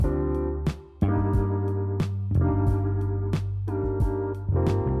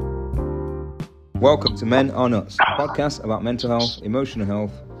Welcome to Men Are Nuts, a podcast about mental health, emotional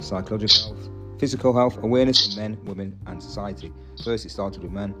health, psychological health, physical health, awareness in men, women, and society. First, it started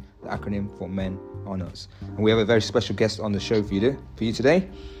with men, the acronym for Men Are Nuts. And we have a very special guest on the show for you today.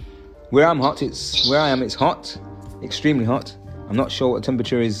 Where I am, it's hot, extremely hot. I'm not sure what the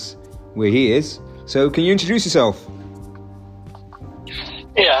temperature is where he is. So, can you introduce yourself?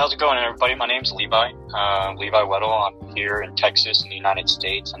 Yeah, how's it going, everybody? My name's Levi, Levi Weddle. I'm here in Texas in the United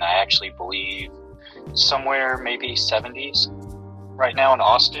States, and I actually believe somewhere maybe 70s right now in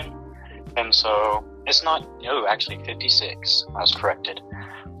Austin. And so it's not, actually 56. I was corrected.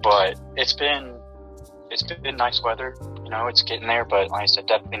 But it's been nice weather. It's getting there, but like I said,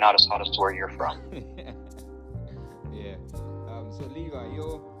 definitely not as hot as where you're from. Yeah. So Levi,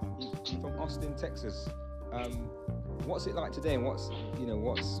 you're from Austin, Texas. What's it like today, and what's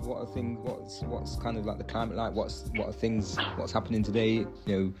kind of like the climate like? What's happening today?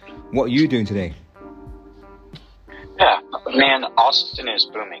 What are you doing today? Yeah, man, Austin is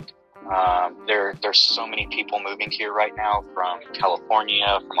booming. There's so many people moving here right now from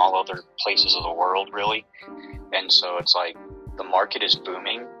California, from all other places of the world, really. And so it's like the market is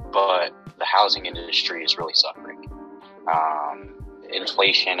booming, but the housing industry is really suffering.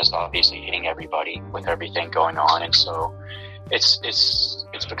 Inflation is obviously hitting everybody with everything going on, and so it's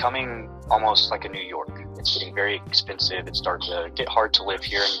becoming almost like a New York. It's getting very expensive. It's starting to get hard to live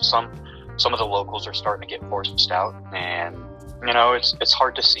here, and some of the locals are starting to get forced out, and it's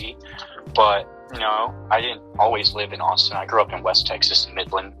hard to see. But I didn't always live in Austin. I grew up in West Texas in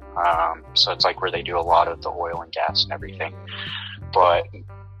Midland, so it's like where they do a lot of the oil and gas and everything. But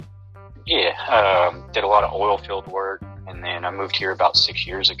yeah, did a lot of oil field work. And then I moved here about 6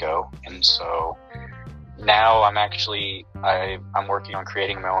 years ago. And so now I'm working on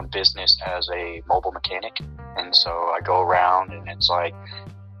creating my own business as a mobile mechanic. And so I go around, and it's like,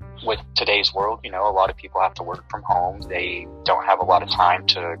 with today's world, a lot of people have to work from home. They don't have a lot of time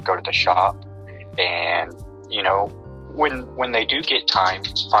to go to the shop. And, when they do get time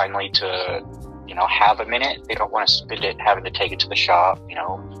finally to, have a minute, they don't want to spend it having to take it to the shop,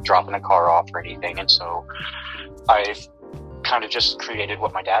 dropping the car off or anything. And so I've kind of just created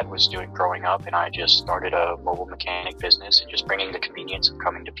what my dad was doing growing up, and I just started a mobile mechanic business and just bringing the convenience of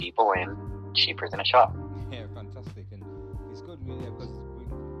coming to people in cheaper than a shop. Yeah, fantastic. And it's good because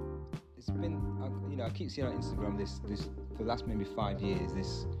it's been, I keep seeing on Instagram this for the last maybe 5 years,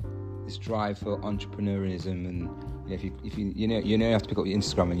 this drive for entrepreneurism. And if you have to pick up your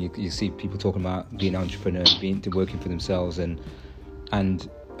Instagram, and you see people talking about being an entrepreneur, working for themselves, and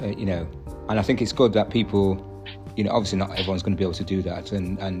I think it's good that people, obviously not everyone's going to be able to do that,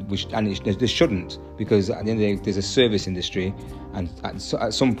 and they shouldn't, because at the end of the day, there's a service industry, and at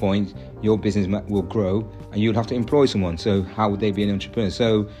some point your business will grow, and you'll have to employ someone. So how would they be an entrepreneur?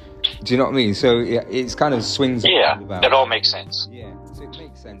 So do you know what I mean? So yeah, it's kind of swings. Yeah, that all makes sense. Yeah, so it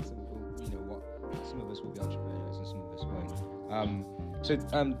makes sense. Some of us will be entrepreneurs and some of us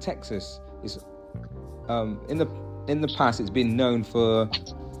won't. Texas is in the past, it's been known for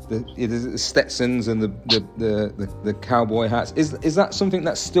the Stetsons and the cowboy hats. Is that something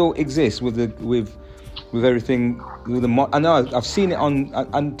that still exists with everything with the I know I've seen it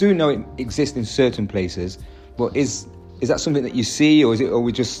I do know it exists in certain places, but is that something that you see, or is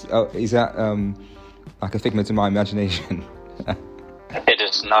that like a figment of my imagination? It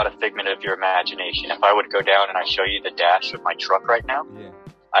is not a figment of your imagination. If I would go down and I show you the dash of my truck right now, yeah.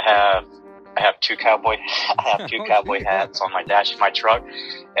 I have two cowboy hats on my dash of my truck,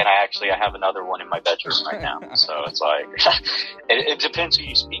 and I have another one in my bedroom right now. So it's like it depends who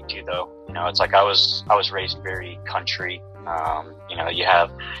you speak to, though. It's like I was raised very country. You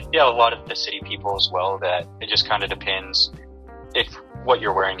have a lot of the city people as well. That it just kind of depends if what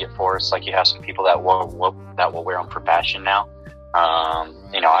you're wearing it for. It's like you have some people that will wear them for fashion now.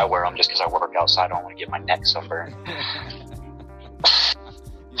 I wear them just because I work outside. I don't want to get my neck sunburned.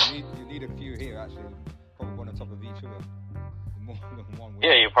 You need a few here, actually. Probably one on top of each other. More than one.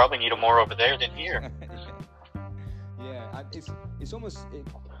 Yeah, you probably need them more over there than here. Yeah, and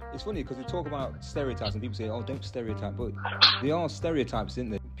it's funny because we talk about stereotypes, and people say, "Oh, don't stereotype," but they are stereotypes, isn't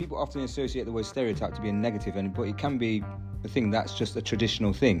they? People often associate the word stereotype to be a negative, but it can be a thing that's just a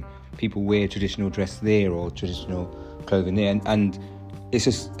traditional thing. People wear traditional dress there or traditional clothing there, and it's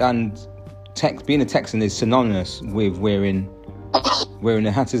just being a Texan is synonymous with wearing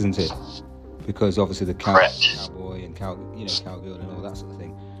a hat, isn't it? Because obviously the cowboy and cowgirl and all that sort of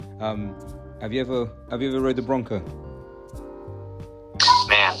thing. Have you ever rode the Bronco?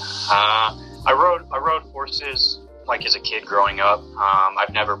 Man, I rode horses like as a kid growing up.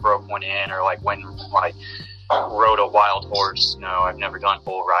 I've never broke one in or rode a wild horse. No, I've never done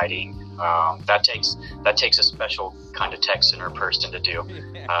bull riding. That takes a special kind of Texan or person to do.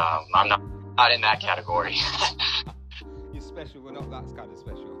 I'm not in that category. You're special, we're not that kind of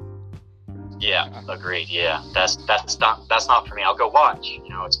special. Yeah, agreed. Yeah, that's not for me. I'll go watch. You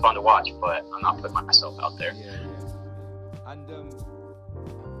know, it's fun to watch, but I'm not putting myself out there. Yeah. And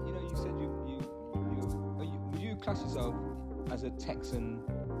you know, you said would you class yourself as a Texan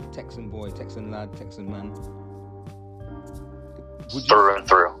boy, Texan lad, Texan man? Through and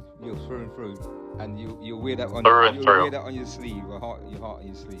through. You're through and through. And you wear that on your sleeve, your heart on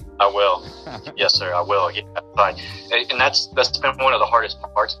your sleeve. I will. Yes, sir. I will. Yeah. And that's been one of the hardest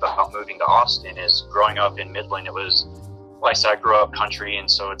parts about moving to Austin is growing up in Midland. It was, like I said, I grew up country, and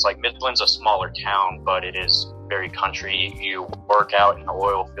so it's like Midland's a smaller town, but it is very country. You work out in the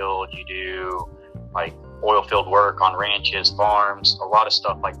oil field. You do like oil field work on ranches, farms, a lot of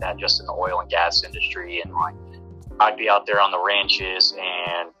stuff like that, just in the oil and gas industry. And like, I'd be out there on the ranches,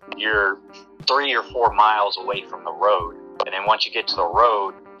 and you're 3 or 4 miles away from the road. And then once you get to the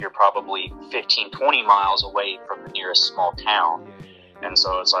road, you're probably 15, 20 miles away from the nearest small town. And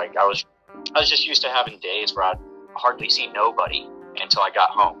so it's like, I was just used to having days where I'd hardly see nobody until I got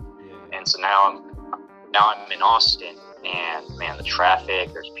home. And so now I'm in Austin, and man, the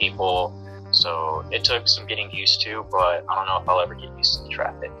traffic, there's people. So it took some getting used to, but I don't know if I'll ever get used to the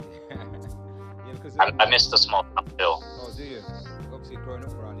traffic. I miss the small town feel. Oh, do you? Obviously, growing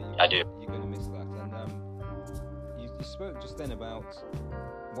up around it, I do. You're going to miss that. And you spoke just then about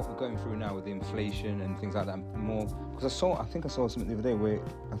what we're going through now with the inflation and things like that. More because I think I saw something the other day where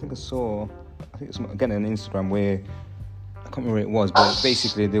I think it's again on Instagram where I can't remember where it was, but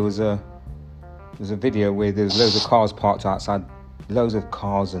basically there was a video where there's loads of cars parked outside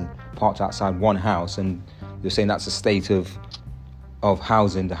one house, and they're saying that's the state of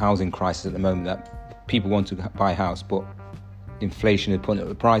housing, the housing crisis at the moment, that people want to buy a house, but inflation is putting up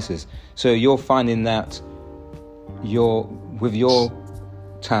the prices. So you're finding that with your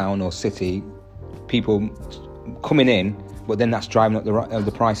town or city, people coming in, but then that's driving up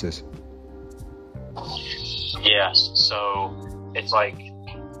the prices. Yes, so it's like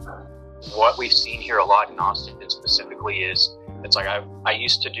what we've seen here a lot in Austin specifically is it's like I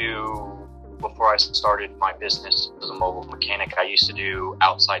used to do, before I started my business as a mobile mechanic, I used to do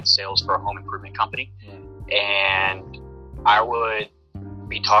outside sales for a home improvement company. And I would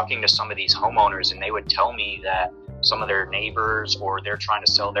be talking to some of these homeowners, and they would tell me that some of their neighbors, or they're trying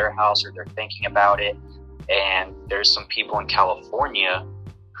to sell their house, or they're thinking about it. And there's some people in California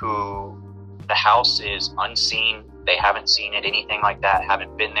who the house is unseen. They haven't seen it, anything like that,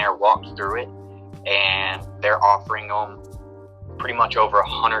 haven't been there, walked through it. And they're offering them pretty much over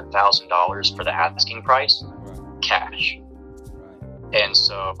 $100,000 for the asking price, cash. And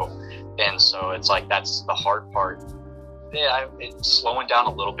so it's like, that's the hard part. Yeah, it's slowing down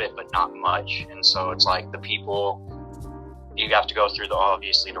a little bit, but not much. And so it's like the people, you have to go through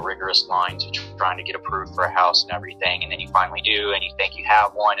obviously the rigorous lines of trying to get approved for a house and everything. And then you finally do, and you think you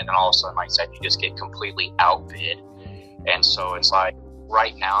have one. And then all of a sudden, like I said, you just get completely outbid. And so it's like,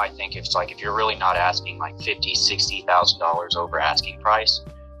 right now, I think if you're really not asking like $50,000, $60,000 over asking price,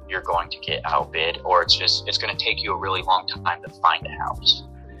 you're going to get outbid, or it's going to take you a really long time to find a house.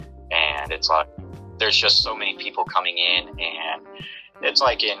 And it's like, there's just so many people coming in, and it's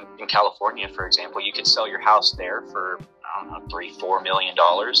like in California, for example, you could sell your house there for, I don't know, $3-4 million.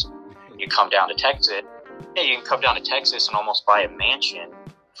 You come down to Texas, you can come down to Texas and almost buy a mansion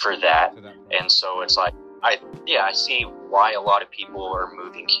for that. And so it's like, I see why a lot of people are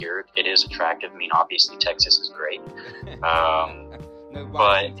moving here. It is attractive. I mean, obviously Texas is great. No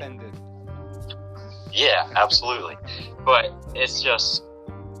bias intended. Yeah, absolutely. But it's just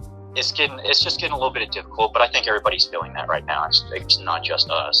getting a little bit difficult. But I think everybody's feeling that right now. It's not just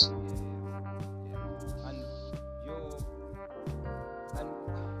us. Yeah. And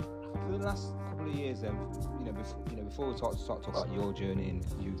for the last couple of years, then, before we start talking about your journey and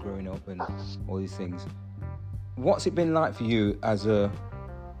you growing up and all these things, what's it been like for you as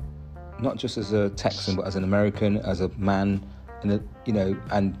not just as a Texan, but as an American, as a man,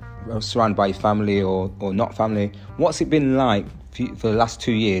 and surrounded by your family or not family? What's it been like for the last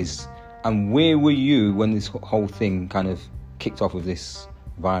 2 years? And where were you when this whole thing kind of kicked off with this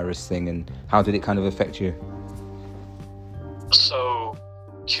virus thing, and how did it kind of affect you? So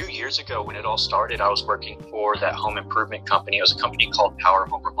 2 years ago, when it all started, I was working for that home improvement company. It was a company called Power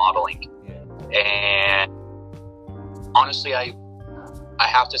Home Remodeling. Yeah. And honestly, I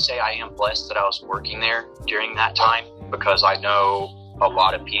have to say I am blessed that I was working there during that time, because I know a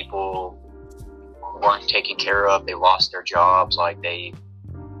lot of people weren't taken care of. They lost their jobs. Like they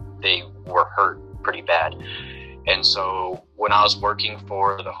were hurt pretty bad. And so when I was working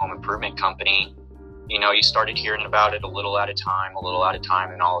for the home improvement company, you know, you started hearing about it a little at a time,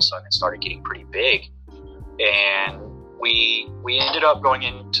 and all of a sudden it started getting pretty big. And we ended up going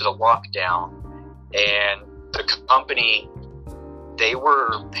into the lockdown, and the company, they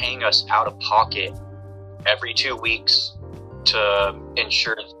were paying us out of pocket every 2 weeks to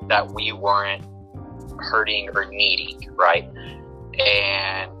ensure that we weren't hurting or needing, right?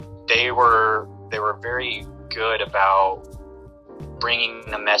 And they were very good about bringing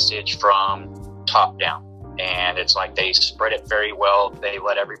the message from top down, and it's like they spread it very well. They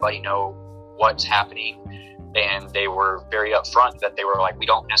let everybody know what's happening, and they were very upfront that they were like, we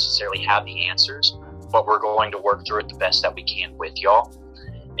don't necessarily have the answers, but we're going to work through it the best that we can with y'all.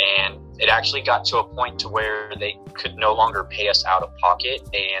 And it actually got to a point to where they could no longer pay us out of pocket,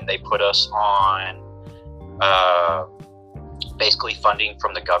 and they put us on basically funding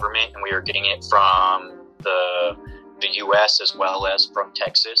from the government, and we were getting it from the US as well as from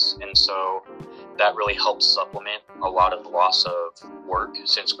Texas. And so that really helped supplement a lot of the loss of work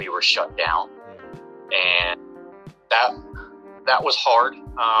since we were shut down. And that was hard,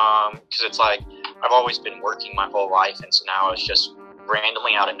 because it's like I've always been working my whole life, and so now it's just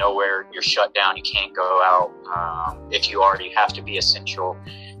randomly out of nowhere, you're shut down, you can't go out if you already have to be essential.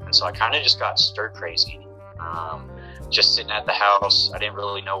 And so I kind of just got stir crazy, just sitting at the house. I didn't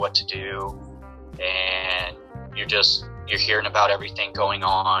really know what to do, and you're hearing about everything going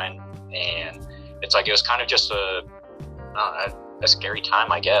on, and it's like it was kind of just a scary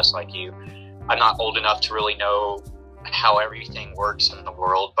time, I guess. Like I'm not old enough to really know how everything works in the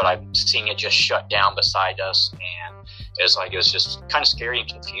world, but I'm seeing it just shut down beside us, and it was just kind of scary and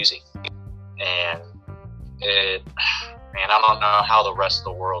confusing. And I don't know how the rest of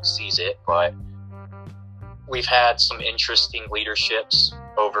the world sees it, but we've had some interesting leaderships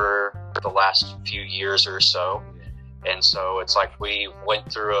over the last few years or so. And so it's like we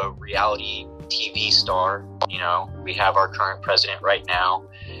went through a reality TV star. You know, we have our current president right now.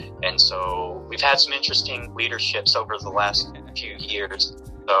 And so we've had some interesting leaderships over the last few years.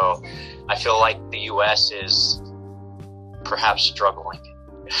 So I feel like the U.S. is perhaps struggling.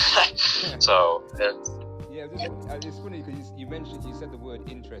 So yeah, it's funny because you said the word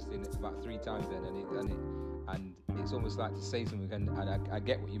interesting about 3 times then, and it's almost like to say something, and I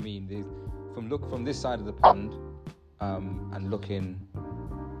get what you mean. From this side of the pond, and looking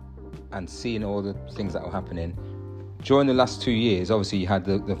and seeing all the things that were happening during the last 2 years. Obviously you had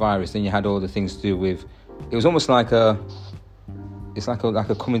the virus, then you had all the things to do with, it was almost like a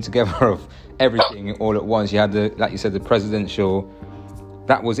coming together of everything all at once. You had like you said, the presidential,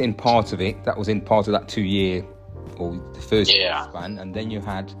 that was in part of it, that was in part of that 2 year or the first year span, and then you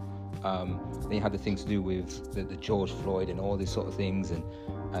had the things to do with the George Floyd and all these sort of things, and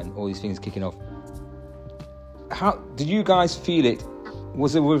all these things kicking off. How did you guys feel it?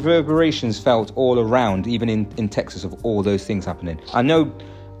 Was the reverberations felt all around, even in Texas, of all those things happening? I know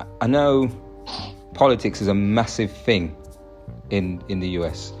politics is a massive thing in the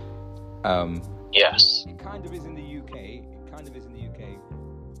US. Yes. It kind of is in the UK.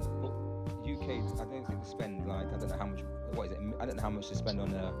 But UK, I don't think they spend I don't know how much. What is it? I don't know how much they spend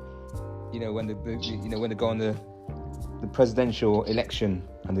on when they go on the presidential election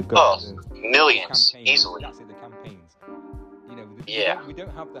and they go millions easily. That's it, the campaigns. We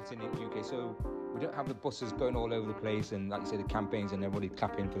don't have that in the UK, so we don't have the buses going all over the place, and like you say, the campaigns and everybody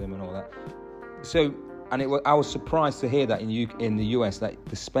clapping for them and all that. So, I was surprised to hear that in the US that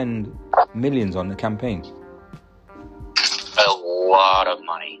they spend millions on the campaign. A lot of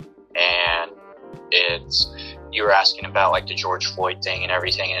money, and you were asking about like the George Floyd thing and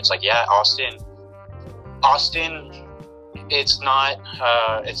everything, and it's like, yeah, Austin, it's not,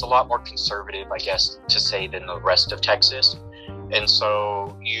 it's a lot more conservative, I guess, to say, than the rest of Texas. And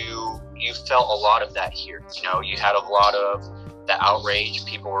so you felt a lot of that here. You had a lot of the outrage.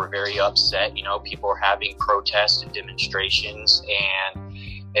 People were very upset. People were having protests and demonstrations, and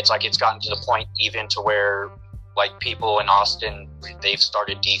it's like it's gotten to the point even to where like people in Austin, they've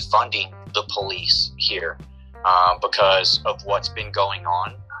started defunding the police here because of what's been going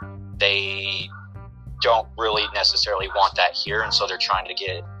on. They don't really necessarily want that here, and so they're trying to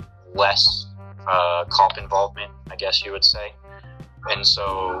get less cop involvement, I guess you would say. And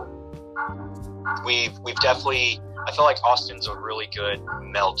so we've definitely, I feel like Austin's a really good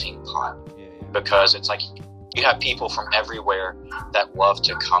melting pot, because it's like you have people from everywhere that love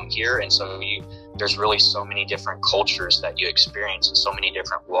to come here, and so there's really so many different cultures that you experience and so many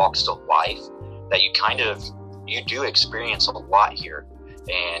different walks of life that you do experience a lot here.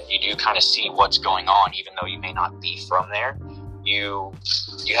 And you do kind of see what's going on, even though you may not be from there. you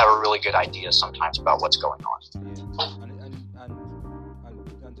have a really good idea sometimes about what's going on. Yeah.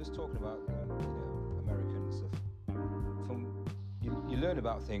 And just talking about American stuff, you learn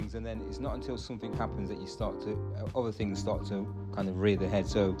about things, and then it's not until something happens that you start to other things start to kind of rear their head.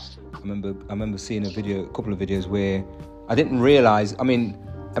 So I remember seeing a couple of videos where I didn't realize. I mean,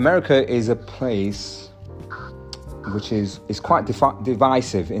 America is a place which is quite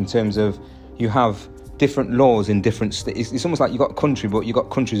divisive in terms of you have different laws in different states. It's almost like you've got a country, but you've got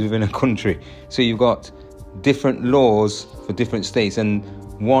countries within a country. So you've got different laws for different states, and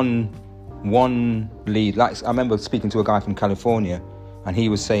one lead. Like I remember speaking to a guy from California, and he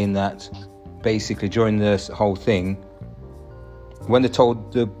was saying that basically during this whole thing, when they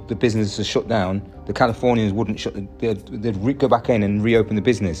told the business to shut down, the Californians wouldn't shut. They'd go back in and reopen the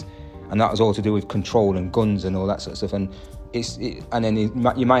business, and that was all to do with control and guns and all that sort of stuff. And then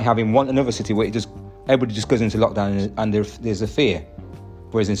you might have in another city where everybody just goes into lockdown, and there's a fear.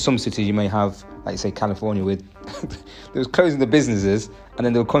 Whereas in some cities you may have, like say California, with they was closing the businesses, and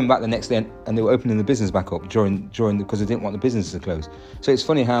then they were coming back the next day and they were opening the business back up during because they didn't want the businesses to close. So it's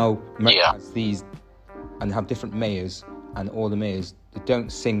funny how America has these and have different mayors, and all the mayors, they don't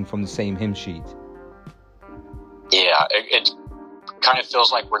sing from the same hymn sheet. Yeah, it kind of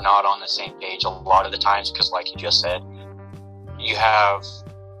feels like we're not on the same page a lot of the times, because like you just said, you have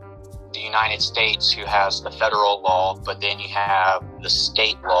the United States who has the federal law, but then you have the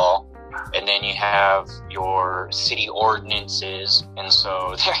state law, and then you have your city ordinances, and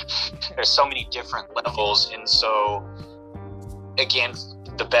so there's so many different levels. And so again,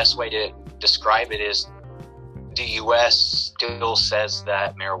 the best way to describe it is the U.S. still says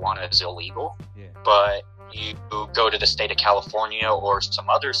that marijuana is illegal, but you go to the state of California or some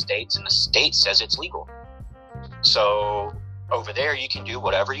other states, and the state says it's legal. So over there, you can do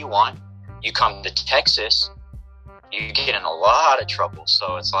whatever you want. You come to Texas, you get in a lot of trouble.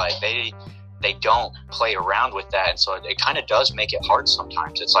 So it's like they don't play around with that. And so it kind of does make it hard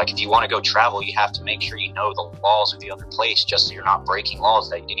sometimes. It's like if you want to go travel, you have to make sure you know the laws of the other place, just so you're not breaking laws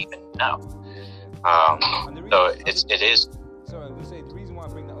that you didn't even know. So it is. Sorry, I was going to say, the reason why I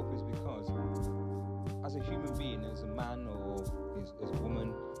bring that up is because as a human being, as a man or as a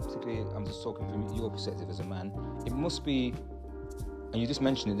woman, particularly I'm just talking from your perspective as a man, it must be, and you just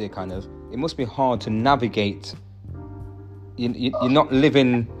mentioned it there kind of, it must be hard to navigate. You're not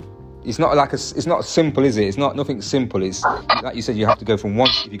living, it's not simple, is it? It's nothing simple. It's like you said, you have to go from one,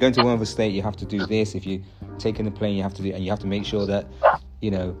 if you're going to one other state, you have to do this. If you're taking the plane, you have to do, and you have to make sure that,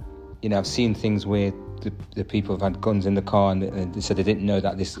 I've seen things where the people have had guns in the car, and they said they didn't know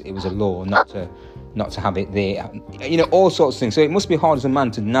that it was a law not to have it there. All sorts of things. So it must be hard as a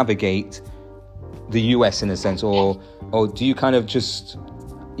man to navigate the US in a sense, or do you kind of just,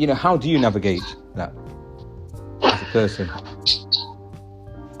 how do you navigate that as a person?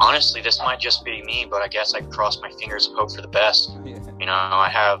 Honestly, this might just be me, but I guess I cross my fingers and hope for the best. Yeah. I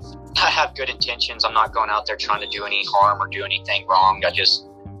have good intentions. I'm not going out there trying to do any harm or do anything wrong. I just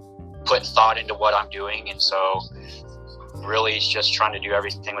put thought into what I'm doing, and so really it's just trying to do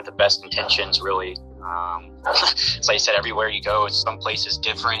everything with the best intentions, really. It's like I said, everywhere you go, it's some places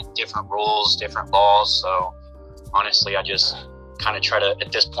different rules, different laws. So honestly, I just kind of try to,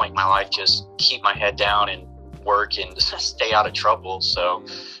 at this point in my life, just keep my head down and work and stay out of trouble. So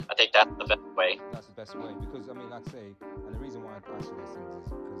I think that's the best way. That's the best way, because like I say, and the reason why I ask you these things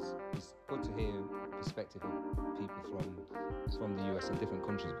is because it's good to hear perspective of people from the US and different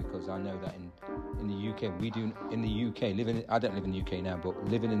countries, because I know that in the UK, I don't live in the UK now, but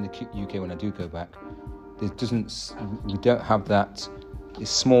living in the UK when I do go back, we don't have that.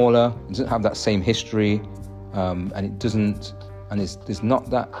 It's smaller, it doesn't have that same history, and it doesn't, and there's not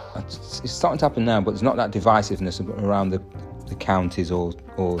that, it's starting to happen now, but there's not that divisiveness around the counties or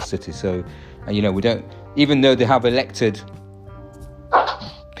cities. So, and we don't, even though they have elected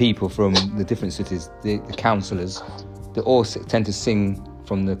people from the different cities, the councillors, they all tend to sing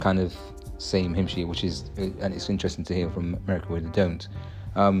from the kind of same hymn sheet, which is, and it's interesting to hear from America where they don't.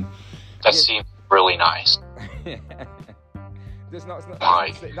 That seems really nice. That's not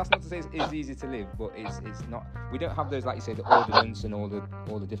to say it's easy to live, but it's not. We don't have those, like you say, the ordinance and all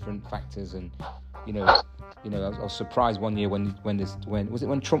the different factors. And I was surprised one year when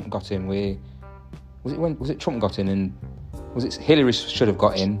Trump got in, was it Trump got in, and was it Hillary should have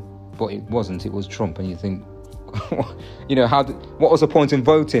got in, but it wasn't. It was Trump, and you think, what was the point in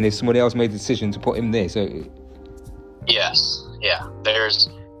voting if somebody else made the decision to put him there? So yes, yeah. There's,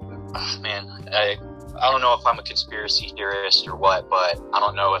 I don't know if I'm a conspiracy theorist or what, but I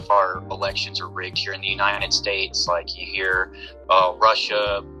don't know if our elections are rigged here in the United States. Like you hear,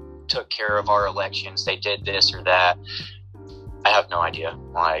 Russia took care of our elections, they did this or that. I have no idea.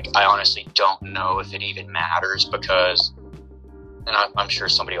 Like, I honestly don't know if it even matters because, and I'm sure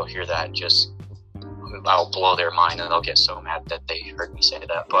somebody will hear that, just, I'll blow their mind and they'll get so mad that they heard me say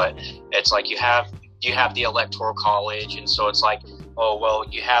that. But it's like you have the electoral college, and so it's like, oh, well,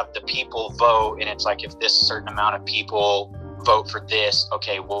 you have the people vote, and it's like if this certain amount of people vote for this,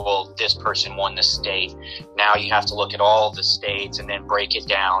 okay, well, this person won the state. Now you have to look at all the states and then break it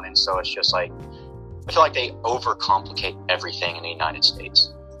down, and so it's just like, I feel like they overcomplicate everything in the United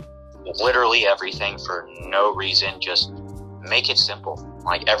States. Literally everything for no reason. Just make it simple.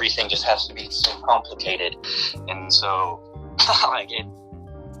 Like, everything just has to be so complicated. And so, like,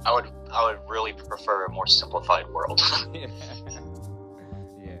 I would really prefer a more simplified world. Yeah,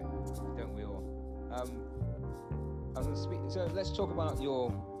 don't we all? So let's talk about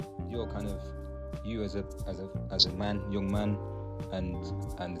your kind of, you as a man, young man, and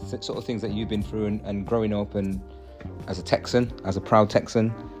sort of things that you've been through and growing up, and as a Texan, as a proud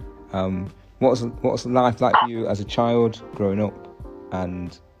Texan. What was life like for you as a child growing up,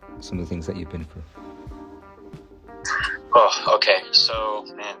 and some of the things that you've been through? Oh, okay. So,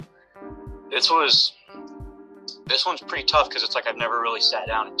 man, this one's pretty tough because it's like I've never really sat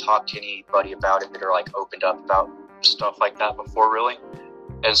down and talked to anybody about it or like opened up about stuff like that before, really.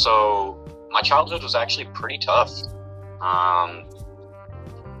 And so my childhood was actually pretty tough.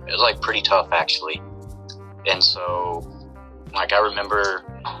 It was like pretty tough, actually. And so, like, I remember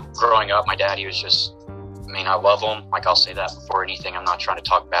growing up, my dad, he was just, I mean, I love him. Like, I'll say that before anything. I'm not trying to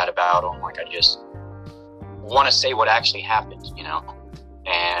talk bad about him. Like, I just want to say what actually happened, you know?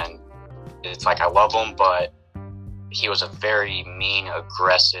 And it's like, I love him, but he was a very mean,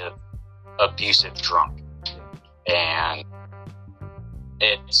 aggressive, abusive drunk. And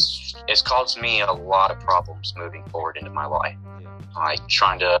it's caused me a lot of problems moving forward into my life. Like,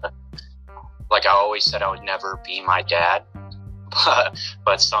 trying to, like, I always said I would never be my dad,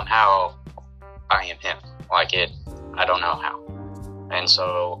 but somehow I am him. Like, I don't know how. And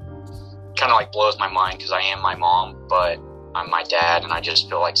so, kind of like blows my mind because I am my mom, but I'm my dad, and I just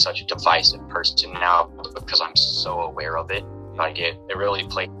feel like such a divisive person now because I'm so aware of it. Like, it really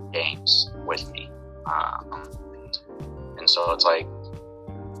played games with me. And so it's like,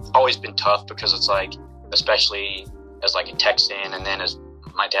 always been tough because it's like, especially as like a Texan, and then as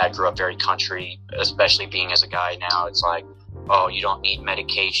my dad grew up very country, especially being as a guy now, it's like, oh, you don't need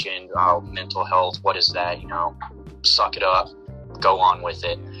medication, oh, mental health, what is that, you know, suck it up, go on with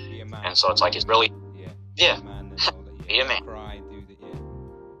it. And so it's like, it's really, be a man.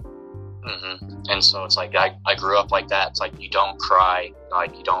 And so it's like, I grew up like that. It's like, you don't cry,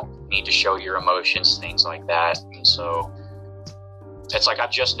 like, you don't need to show your emotions, things like that. And so it's like,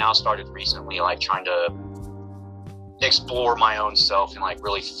 I've just now started recently, like, trying to explore my own self and like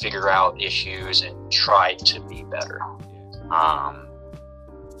really figure out issues and try to be better. And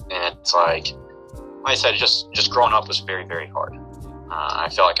it's like I said, just growing up was very, very hard. I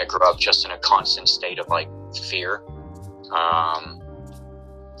feel like I grew up just in a constant state of like fear,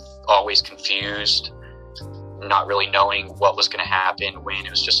 always confused, not really knowing what was going to happen when. It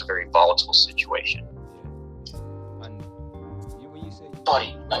was just a very volatile situation. And when you say,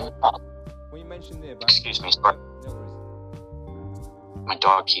 buddy, when you mentioned there, excuse me, sorry. No worries. My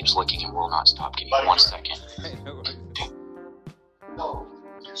dog keeps licking and will not stop. Give me 1 second. No worries. No,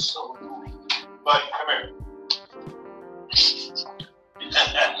 you're so annoying. Buddy, come here.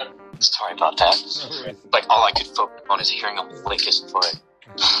 Sorry about that. No worries. Like, all I could focus on is hearing him lick his foot.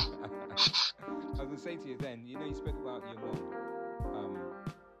 I was going to say to you then, you know, you spoke about your mom.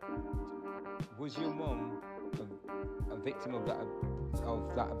 Was your mom a victim of that,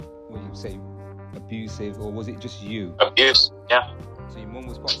 what you say, abusive, or was it just you? Abuse, yeah. So your mom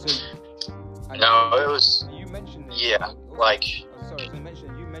was part. So No, it was. You mentioned this. Yeah, like. Sorry, so you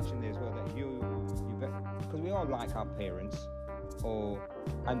mentioned this as well, that you because we all like our parents,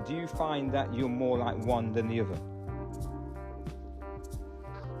 and do you find that you're more like one than the other?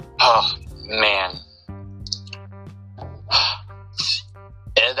 Oh man,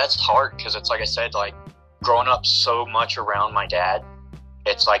 and that's hard because it's like I said, like growing up so much around my dad,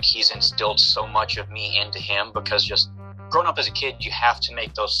 it's like he's instilled so much of me into him, because just growing up as a kid, you have to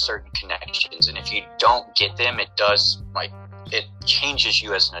make those certain connections, and if you don't get them, it changes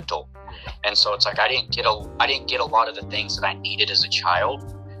you as an adult. And so it's like I didn't get a lot of the things that I needed as a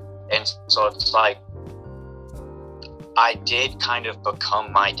child, and so it's like I did kind of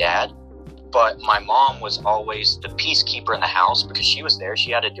become my dad, but my mom was always the peacekeeper in the house because she was there.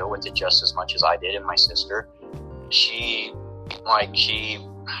 She had to deal with it just as much as I did, and my sister. She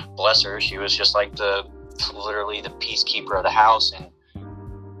bless her, she was just like literally the peacekeeper of the house, and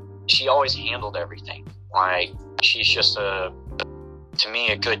she always handled everything. Like, she's just a to me,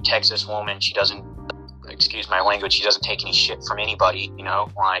 a good Texas woman, she doesn't, excuse my language, she doesn't take any shit from anybody, you know,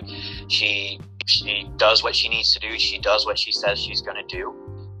 like she does what she needs to do. She does what she says she's going to do.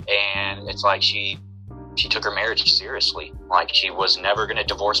 And it's like she took her marriage seriously. Like, she was never going to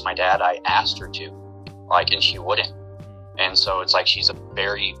divorce my dad. I asked her to, like, and she wouldn't. And so it's like she's a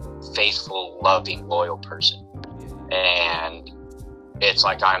very faithful, loving, loyal person. And it's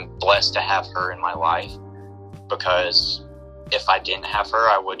like I'm blessed to have her in my life, because if I didn't have her,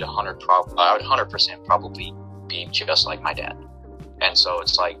 I would 100% probably be just like my dad. And so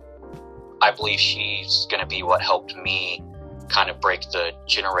it's like, I believe she's going to be what helped me kind of break the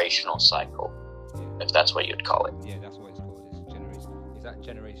generational cycle, if that's what you'd call it. Yeah, that's what it's called. It's generation. Is that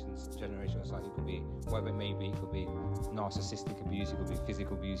generational cycle? It could be whatever it may be. It could be narcissistic abuse. It could be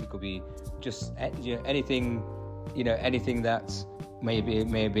physical abuse. It could be just anything. You know, anything that may have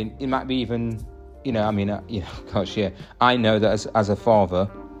been. It might be even. You know, I mean, gosh, yeah. I know that as a father,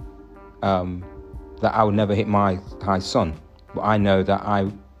 that I would never hit my son, but I know that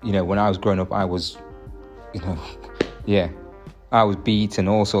when I was growing up, I was, I was beaten,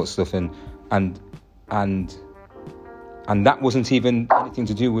 all sorts of stuff, and that wasn't even anything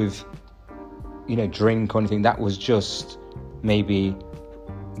to do with, drink or anything. That was just maybe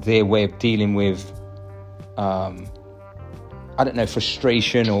their way of dealing with, I don't know,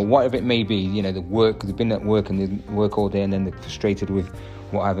 frustration or whatever it may be. The work, they've been at work and they work all day, and then they're frustrated with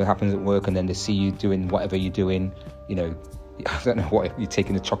whatever happens at work, and then they see you doing whatever you're doing, I don't know what, you're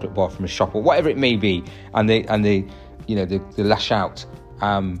taking a chocolate bar from a shop or whatever it may be, and they lash out.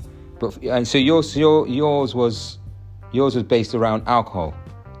 And so yours was based around alcohol.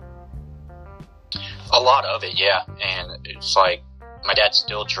 A lot of it, yeah. And it's like, my dad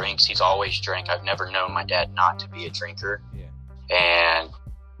still drinks. He's always drank. I've never known my dad not to be a drinker. Yeah. And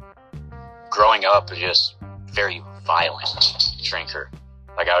growing up, just very violent drinker.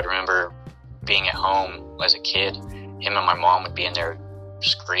 Like, I would remember being at home as a kid. Him and my mom would be in there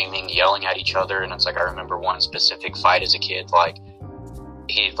screaming, yelling at each other. And it's like, I remember one specific fight as a kid. Like,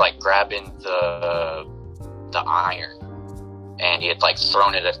 he'd like grabbing the iron, and he had like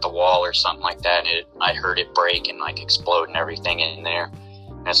thrown it at the wall or something like that. And I heard it break and like explode and everything in there.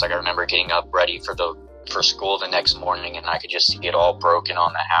 And it's like, I remember getting up ready for school the next morning, and I could just see it all broken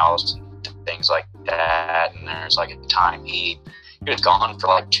on the house and things like that. And there's like a time he was gone for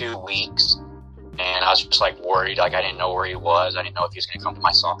like 2 weeks, and I was just like worried. Like, I didn't know where he was. I didn't know if he was going to come to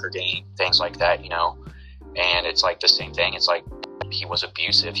my soccer game, things like that, And it's like the same thing. It's like, he was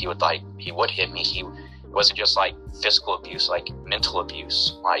abusive. He would hit me. It wasn't just like physical abuse, like mental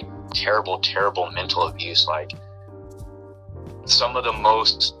abuse, like terrible, terrible mental abuse. Like, some of the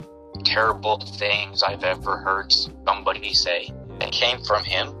most terrible things I've ever heard somebody say that came from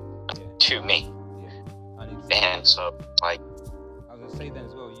him to me. Yeah. And so, like, I was going to say then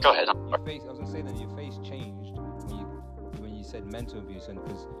as well. Go ahead. Your face changed when you said mental abuse, and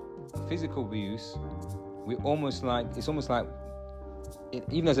because physical abuse, it's almost like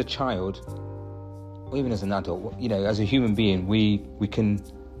even as a child, or even as an adult, as a human being, we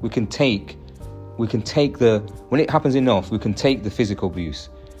can take when it happens enough, we can take the physical abuse,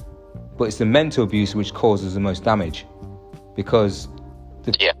 but it's the mental abuse which causes the most damage, because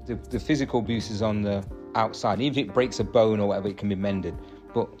the physical abuse is on the outside. Even if it breaks a bone or whatever, it can be mended,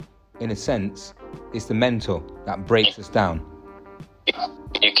 but in a sense, it's the mental that breaks us down.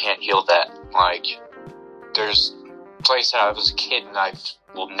 You can't heal that. Like, there's a place that I was a kid, and I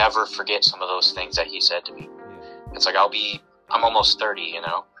will never forget some of those things that he said to me. Yeah. It's like, I'm almost 30,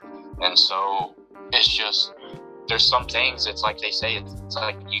 and so it's just, there's some things, it's like they say, it's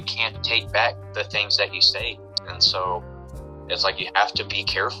like you can't take back the things that you say, and so it's like you have to be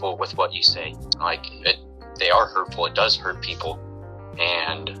careful with what you say. Like, they are hurtful. It does hurt people,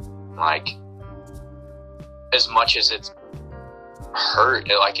 and like, as much as it's hurt,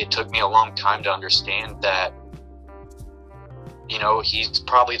 it took me a long time to understand that, he's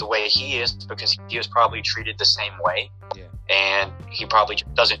probably the way he is because he was probably treated the same way. Yeah. And he probably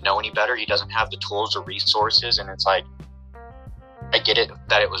doesn't know any better. He doesn't have the tools or resources, and it's like, I get it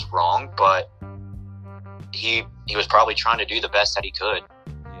that it was wrong, but he was probably trying to do the best that he could.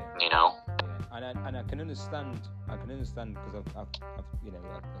 Yeah. Yeah. And I can understand because I've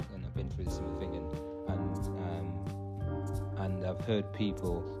been through the same thing, and I've heard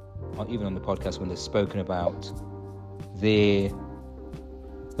people, even on the podcast, when they've spoken about there's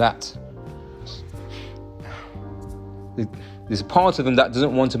a part of them that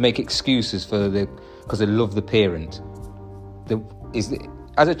doesn't want to make excuses because they love the parent.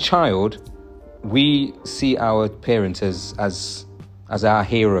 As a child, we see our parents as our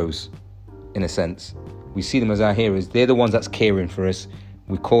heroes, in a sense, We see them as our heroes. They're the ones that's caring for us.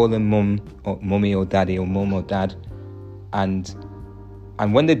 We call them mum or mummy or daddy or mum or dad. And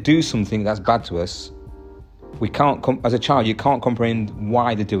when they do something that's bad to us, we can't, as a child, you can't comprehend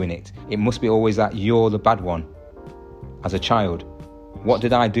why they're doing it. It must be always that you're the bad one. As a child, what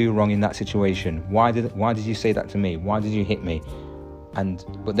did I do wrong in that situation? Why did you say that to me? Why did you hit me?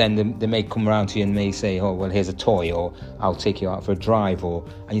 But then they may come around to you and may say, oh, well, here's a toy, or I'll take you out for a drive,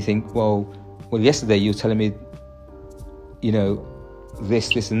 and you think, well, yesterday you were telling me, you know,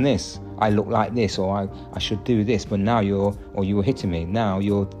 this and this. I look like this, or I should do this, but now you were hitting me. Now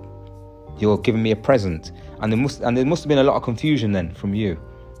you're giving me a present, and there must have been a lot of confusion then from you.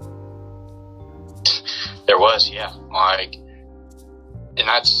 There was, yeah. Like, and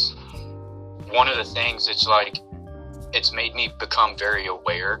that's one of the things. It's like, it's made me become very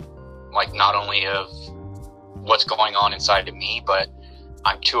aware, like not only of what's going on inside of me, but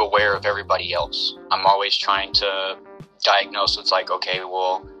I'm too aware of everybody else. I'm always trying to diagnose. It's like, okay,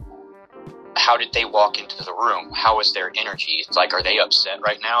 well, how did they walk into the room? How was their energy? It's like, are they upset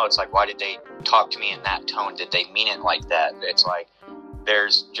right now? It's like, why did they talk to me in that tone? Did they mean it like that? It's like,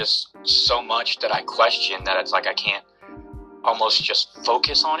 there's just so much that I question that it's like I can't almost just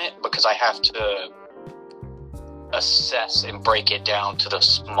focus on it, because I have to assess and break it down to the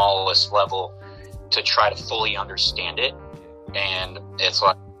smallest level to try to fully understand it. And it's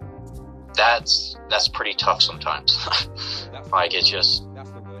like, that's pretty tough sometimes. Like, it's just,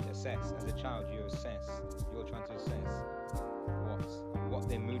 that's the word, assess. As a child, you're trying to assess what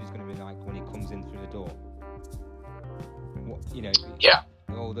their mood is going to be like when he comes in through the door. Yeah,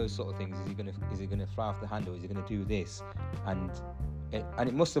 all those sort of things. Is he going to fly off the handle? Is he going to do this? And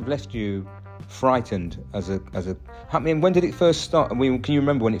it must have left you frightened as a. I mean, when did it first start? I mean, can you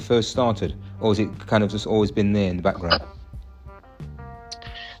remember when it first started, or has it kind of just always been there in the background?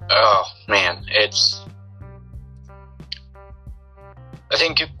 Oh man, I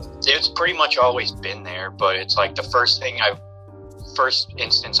think it's pretty much always been there, but it's like the first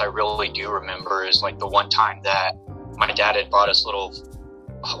instance I really do remember is like the one time that my dad had bought us little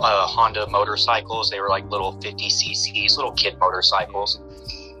Honda motorcycles. They were like little 50 cc's, little kid motorcycles.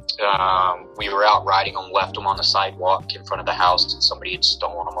 We were out riding them, left them on the sidewalk in front of the house, and somebody had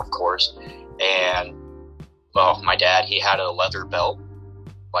stolen them, of course. And well, my dad, he had a leather belt,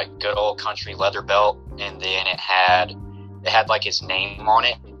 like good old country leather belt, and then it had like his name on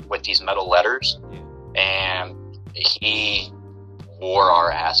it with these metal letters, and he wore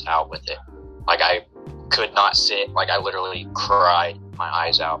our ass out with it. Like, I could not sit. Like, I literally cried my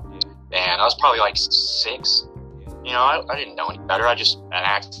eyes out. And I was probably like 6. You know, I didn't know any better. I just, an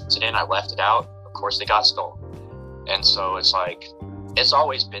accident, I left it out. Of course, they got stolen. And so it's like, it's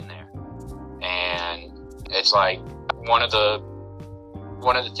always been there. And it's like one of the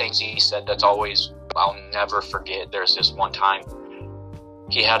things he said that's always, I'll never forget. There's this one time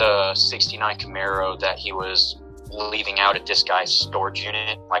he had a 69 Camaro that he was leaving out at this guy's storage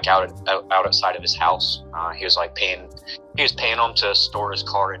unit, like out outside of his house. He was paying him to store his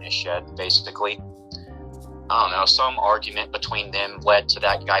car in his shed, basically. I don't know, some argument between them led to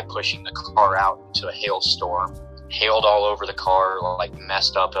that guy pushing the car out into a hailstorm, hailed all over the car, like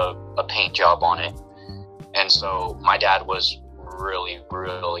messed up a paint job on it. And so my dad was really,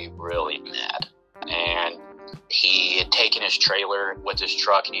 really, really mad. And he had taken his trailer with his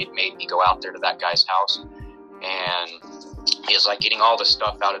truck, and he had made me go out there to that guy's house. And he was like getting all the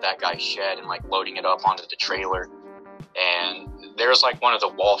stuff out of that guy's shed and like loading it up onto the trailer. And there's like one of the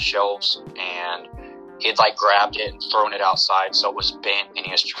wall shelves, and he had like grabbed it and thrown it outside, so it was bent, and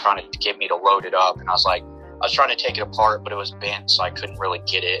he was trying to get me to load it up. And I was trying to take it apart, but it was bent, so I couldn't really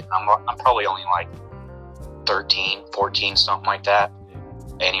get it. I'm probably only like 13, 14, something like that.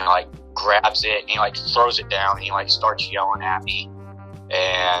 And he like grabs it and he like throws it down, and he like starts yelling at me,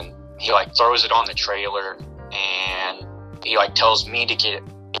 and he like throws it on the trailer, and he like tells me to get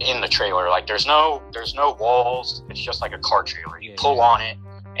in the trailer. Like, there's no walls. It's just like a car trailer. You pull on it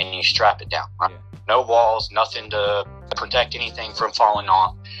and you strap it down. Right? No walls, nothing to protect anything from falling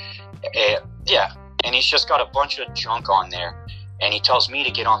off. And he's just got a bunch of junk on there, and he tells me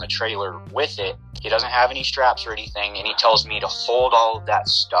to get on the trailer with it. He doesn't have any straps or anything, and he tells me to hold all of that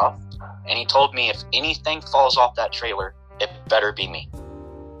stuff. And he told me if anything falls off that trailer, it better be me.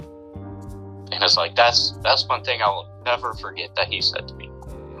 And it's like, that's one thing I will never forget that he said to me.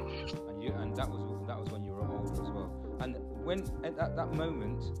 And that was when you were older as well. And when at that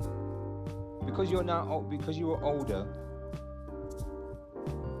moment, because you were older,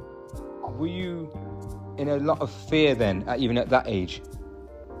 were you in a lot of fear then, even at that age?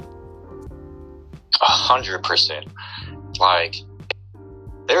 100%. Like,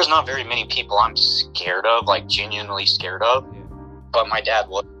 there's not very many people I'm scared of, like genuinely scared of. Yeah. But my dad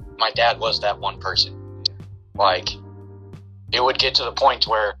was that one person. Yeah. Like, it would get to the point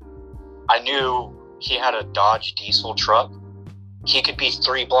where I knew he had a Dodge diesel truck. He could be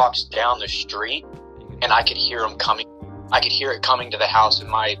 3 blocks down the street, and I could hear him coming. I could hear it coming to the house, and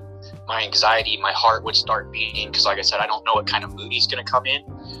my anxiety, my heart would start beating, because like I said, I don't know what kind of mood he's going to come in.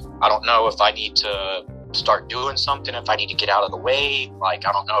 I don't know if I need to start doing something, if I need to get out of the way. Like,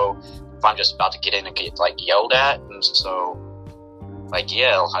 I don't know if I'm just about to get in and get, like, yelled at. And so, like,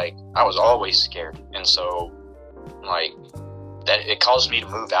 yeah, like, I was always scared. And so, like, that it caused me to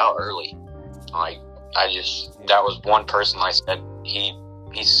move out early. Like, that was one person I said, he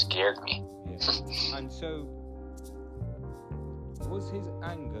scared me. Yeah. And so, was his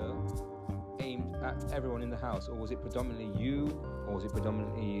anger aimed at everyone in the house, or was it predominantly you, or was it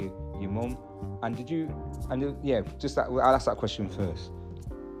predominantly your mum? And did you, just that, I'll ask that question first.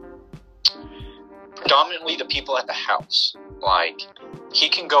 Predominantly the people at the house. Like, he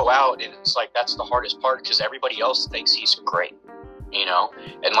can go out, and it's like, that's the hardest part, because everybody else thinks he's great, you know?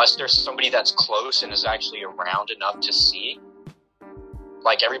 Unless there's somebody that's close and is actually around enough to see.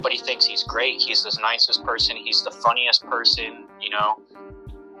 Like, everybody thinks he's great, he's the nicest person, he's the funniest person, you know?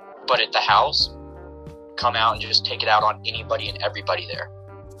 But at the house, come out and just take it out on anybody and everybody there.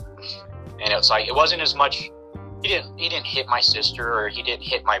 And it's like, it wasn't as much, he didn't hit my sister, or he didn't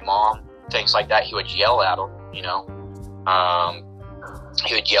hit my mom, things like that. He would yell at them, you know?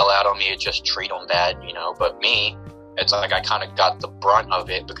 He would yell out on me and just treat them bad, you know? But me, it's like I kind of got the brunt of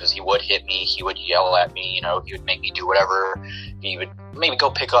it, because he would hit me, he would yell at me, you know, he would make me do whatever. He would maybe go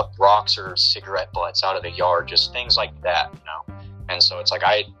pick up rocks or cigarette butts out of the yard, just things like that, you know. And so it's like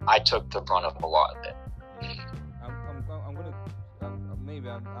I took the brunt of a lot of it.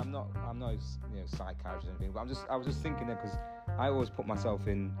 I'm not psychiatrist or anything, but I was just thinking that, because I always put myself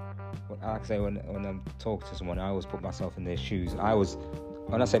in, like I say, when I'm talking to someone, I always put myself in their shoes.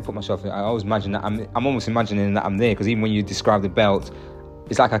 When I say put myself in, I always imagine that I'm almost imagining that I'm there, because even when you describe the belt,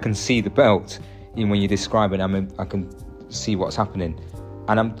 it's like I can see the belt. Even when you describe it, I can see what's happening,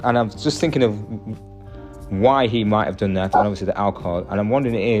 and I'm just thinking of why he might have done that, and obviously the alcohol. And I'm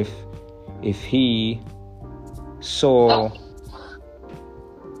wondering if he saw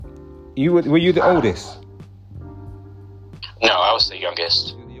you. Were you the oldest? No, I was the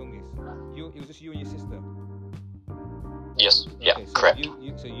youngest. You were the youngest. It was just you and your sister. Yes. Yeah. Okay, so correct.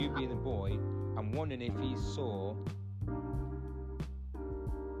 So you being a boy, I'm wondering if he saw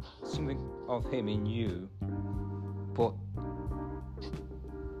something of him in you, but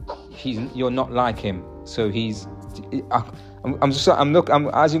you're not like him. So as you're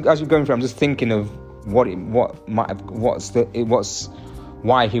going through, I'm just thinking of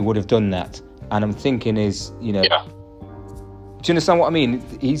why he would have done that, and I'm thinking is, you know, yeah. Do you understand what I mean?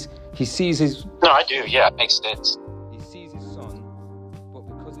 He sees his. No, I do. Yeah, it makes sense. He sees his son, but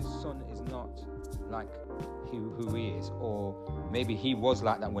because his son is not like who he is, or maybe he was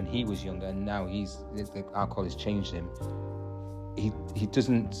like that when he was younger, and now the alcohol has changed him. He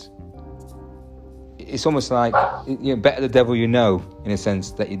doesn't. It's almost like, you know, better the devil you know, in a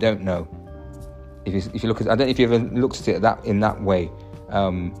sense, that you don't know. If you look at, I don't know if you ever looked at it in that way,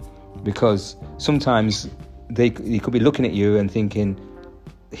 because sometimes he could be looking at you and thinking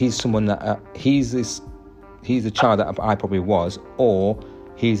he's someone that he's the child that I probably was, or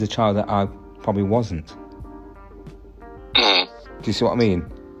he's the child that I probably wasn't. Do you see what I mean?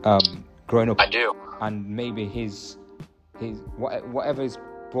 Growing up, I do. And maybe his whatever's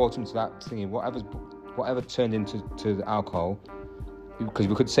brought him to that thing, whatever turned into the alcohol, because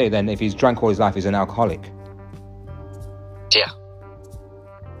we could say then if he's drank all his life, he's an alcoholic. Yeah.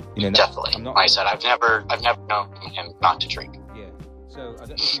 You know, definitely. Like I said, I've never known him not to drink. Yeah. So I don't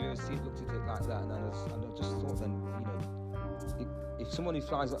know if you ever looked at it like that, and I just thought then, you know, if someone who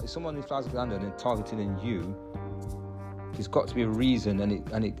flies like London and targeting you, there's got to be a reason,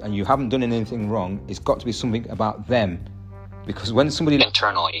 and you haven't done anything wrong. It's got to be something about them, because when somebody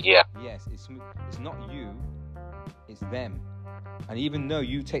internally, yeah. Yes, it's not you, it's them. And even though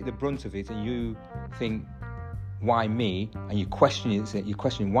you take the brunt of it and you think, why me? And you question it. You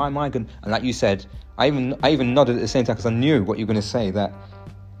question, why am I going? And like you said, I even nodded at the same time, because I knew what you were going to say. That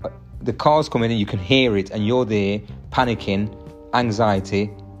the car's coming and you can hear it, and you're there panicking,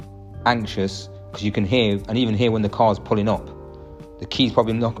 anxious, because you can hear, and even hear when the car's pulling up. The key's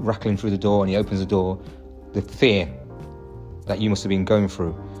probably not rattling through the door, and he opens the door. The fear that you must have been going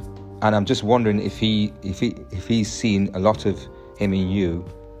through, and I'm just wondering if he's seen a lot of him in you,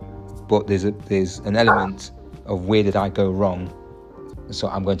 but there's an element of where did I go wrong, so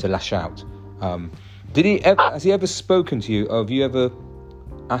I'm going to lash out. Has he ever spoken to you, or have you ever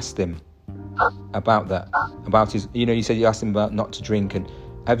asked him about that, about his, you said you asked him about not to drink, and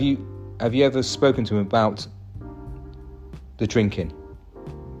have you ever spoken to him about the drinking?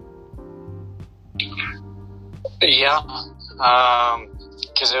 Yeah,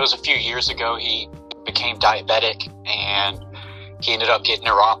 because it was a few years ago he became diabetic, and he ended up getting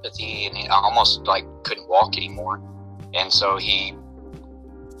neuropathy, and he almost like couldn't walk anymore. And so he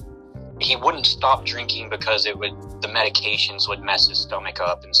wouldn't stop drinking because the medications would mess his stomach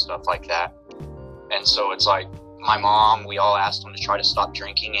up and stuff like that. And so it's like my mom, we all asked him to try to stop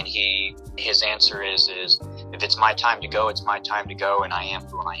drinking, and his answer is if it's my time to go, it's my time to go, and I am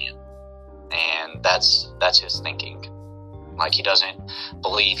who I am. And that's his thinking. Like, he doesn't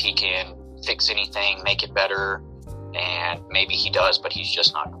believe he can fix anything, make it better, and maybe he does, but he's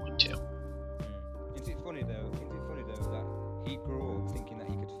just not going to. Is it funny though that he grew up thinking that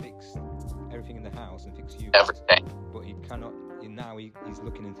he could fix everything in the house and fix you, Everything. but he cannot, and now he's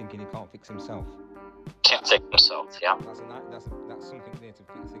looking and thinking he can't fix himself. Can't fix himself, yeah. That's something there to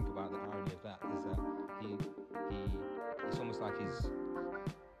think about. The irony of that is that he it's almost like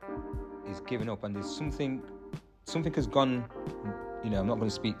he's given up, and there's something has gone. I'm not going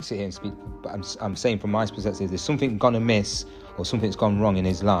to sit here and speak, but I'm saying from my perspective, there's something gone amiss or something's gone wrong in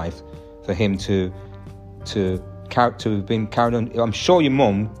his life for him to have been carried on. I'm sure your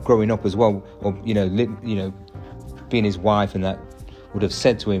mum, growing up as well, or being his wife, and that would have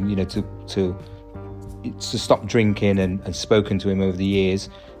said to him, to stop drinking and spoken to him over the years,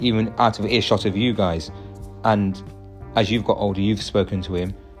 even out of earshot of you guys. And as you've got older, you've spoken to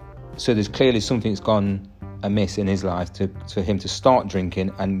him. So there's clearly something's gone amiss in his life for him to start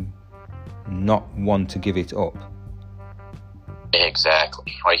drinking and not want to give it up.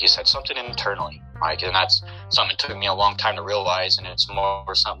 Exactly. Like you said, something internally. And that's something that took me a long time to realize, and it's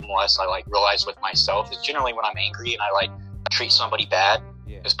more something less I realize with myself. It's generally when I'm angry and I treat somebody bad,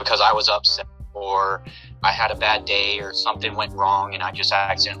 it's because I was upset, or I had a bad day, or something went wrong, and I just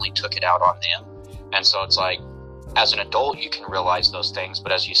accidentally took it out on them. And so it's like, as an adult, you can realize those things,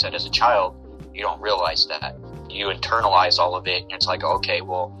 but as you said, as a child, you don't realize that. You internalize all of it, and it's like, okay,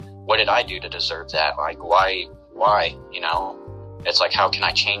 well, what did I do to deserve that? Why? It's like, how can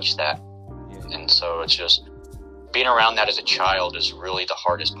I change that? And so it's just, being around that as a child is really the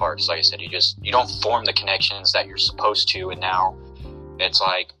hardest part. Because like I said, you don't form the connections that you're supposed to, and now it's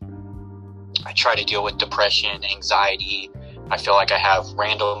like, I try to deal with depression, anxiety. I feel like I have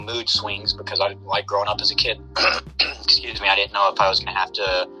random mood swings because growing up as a kid, excuse me, I didn't know if I was going to have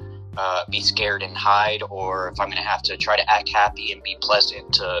to be scared and hide, or if I'm going to have to try to act happy and be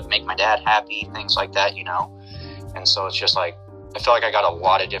pleasant to make my dad happy, things like that, And so it's just like, I feel like I got a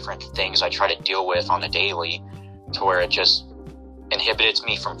lot of different things I try to deal with on the daily, to where it just inhibits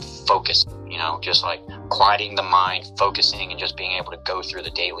me from focus, just like quieting the mind, focusing, and just being able to go through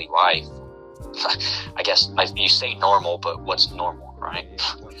the daily life. I guess you say normal, but what's normal, right?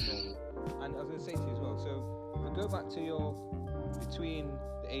 Yeah, what's normal. And I was going to say to you as well, so if we go back to between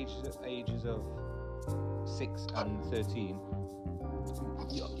the ages of 6 and 13,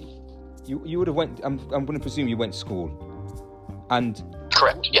 you would have went, I'm going to presume you went to school. And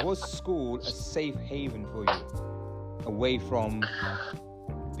correct, yeah. Was school a safe haven for you, away from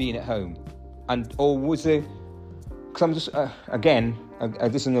being at home? Or was it, because I'm just, again,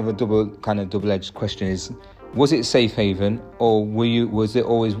 this is another double-edged question, was it a safe haven, or was there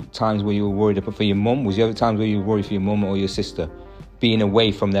always times where you were worried for your mum? Was there ever times where you were worried for your mum or your sister, being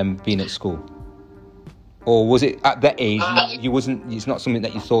away from them, being at school? Or was it at that age, it's not something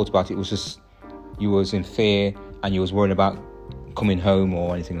that you thought about, it was just, you was in fear and you was worried about coming home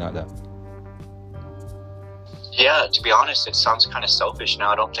or anything like that? Yeah, to be honest, it sounds kind of selfish now.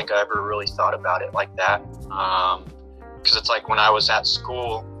 I don't think I ever really thought about it like that. Because it's like when I was at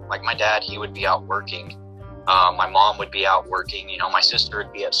school, like my dad, he would be out working. My mom would be out working. My sister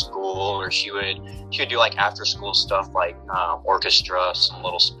would be at school, or she would do like after school stuff, like orchestra, some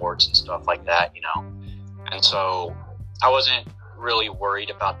little sports and stuff like that. And so I wasn't really worried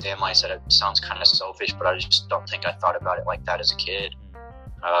about them. Like I said, it sounds kind of selfish, but I just don't think I thought about it like that as a kid.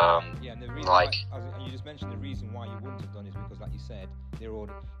 And the reason you just mentioned the reason why you wouldn't have done is because, like you said,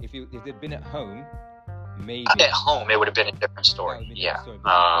 if they'd been at home, maybe at home it would have been a different story. Yeah.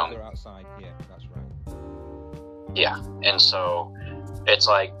 They're outside. Yeah, that's right. Yeah, and so it's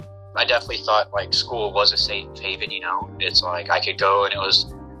like I definitely thought like school was a safe haven. It's like I could go and it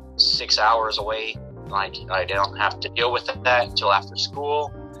was 6 hours away. Like I don't have to deal with that until after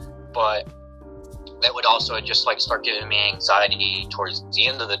school, but that would also just like start giving me anxiety towards the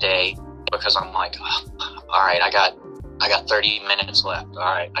end of the day, because I'm like, all right, I got 30 minutes left. All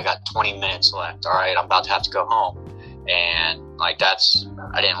right, I got 20 minutes left. All right, I'm about to have to go home. And like I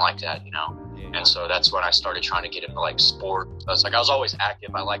didn't like that, you know. Yeah. And so that's when I started trying to get into like sport. I was always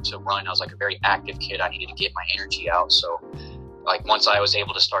active. I liked to run. I was like a very active kid. I needed to get my energy out. So like once I was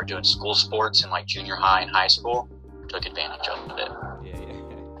able to start doing school sports in like junior high and high school, took advantage of it. Yeah.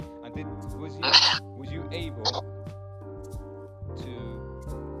 And was you able to,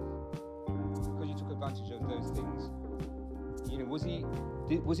 because you took advantage of those things, you know, was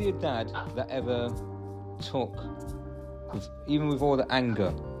he a dad that ever took, even with all the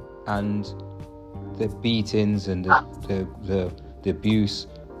anger and the beatings and the abuse,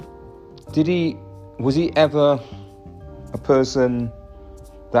 was he ever a person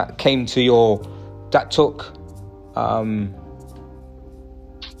that came to that took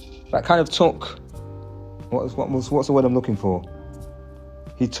that kind of took, what's the word I'm looking for?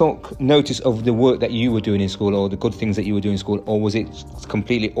 He took notice of the work that you were doing in school, or the good things that you were doing in school, or was it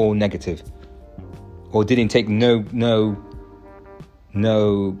completely all negative? Or did he take no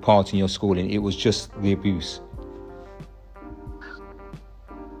part in your schooling? It was just the abuse.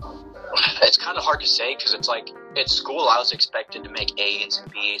 It's kind of hard to say, because it's like at school I was expected to make A's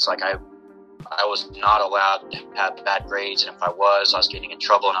and B's. Like I was not allowed to have bad grades, and if I was getting in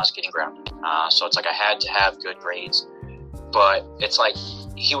trouble and I was getting grounded. So it's like I had to have good grades. But it's like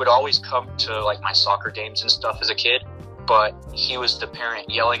he would always come to like my soccer games and stuff as a kid, but he was the parent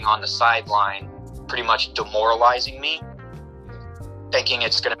yelling on the sideline, pretty much demoralizing me, thinking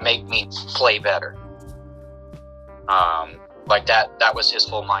it's going to make me play better. Like that was his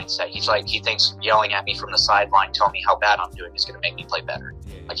whole mindset. He thinks yelling at me from the sideline, telling me how bad I'm doing is going to make me play better.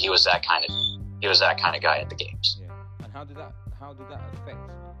 Yeah. Like he was that kind of guy at the games. Yeah. And how did that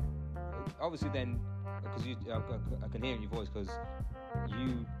affect? Obviously, then, because I can hear in your voice, because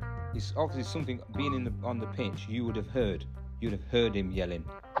it's obviously something being on the pitch. You'd have heard him yelling.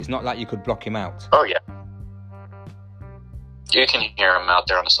 It's not like you could block him out. Oh yeah, you can hear him out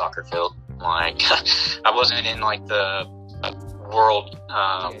there on the soccer field. Like I wasn't in like the World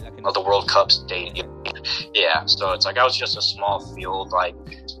the World Cup stadium. Yeah, so it's like I was just a small field, like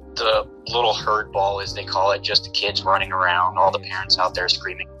the little herd ball, as they call it, just the kids running around, all the parents out there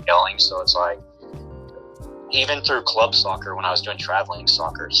screaming, yelling. So it's like, even through club soccer, when I was doing traveling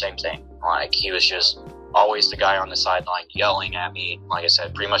soccer, same thing. Like he was just always the guy on the sideline yelling at me, like I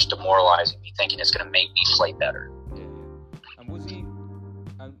said, pretty much demoralizing me, thinking it's going to make me play better. Yeah. And was he?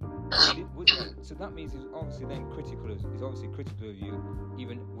 So that means he's obviously then critical. He's obviously critical of you.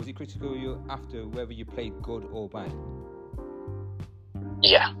 Even was he critical of you after whether you played good or bad?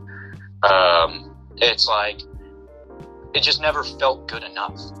 Yeah. It's like it just never felt good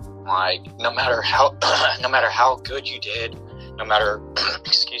enough. Like no matter how good you did, no matter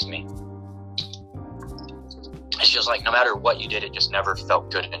excuse me. It's just like no matter what you did, it just never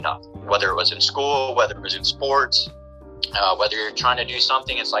felt good enough. Whether it was in school, whether it was in sports. Whether you're trying to do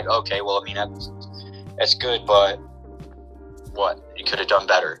something, it's like, okay, well, I mean, that's good, but what? You could have done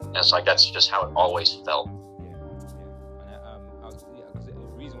better. And it's like, that's just how it always felt. Yeah. And the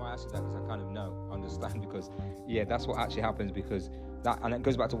reason why I asked that, because I kind of understand, because, yeah, that's what actually happens, because and it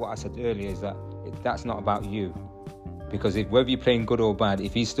goes back to what I said earlier, is that that's not about you. Because whether you're playing good or bad,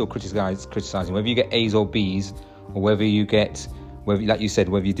 if he's still criticizing, whether you get A's or B's, or whether like you said,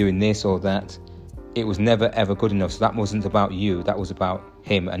 whether you're doing this or that, it was never ever good enough. So that wasn't about you, that was about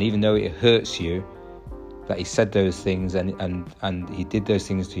him. And even though it hurts you that he said those things and he did those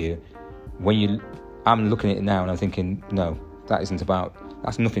things to you, I'm looking at it now and I'm thinking, no, that's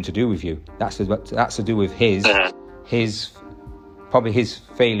nothing to do with you. That's to do with his probably his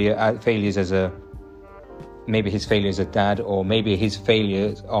failures as a dad, or maybe his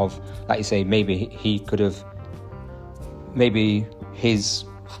failures of, like you say, maybe he could have, maybe his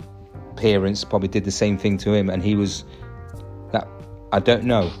parents probably did the same thing to him, and he was that. I don't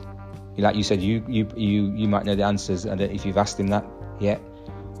know. Like you said, you might know the answers, and if you've asked him that yet,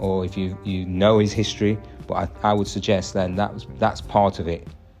 or if you know his history. But I would suggest then that's part of it.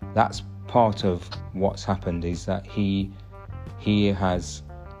 That's part of what's happened, is that he has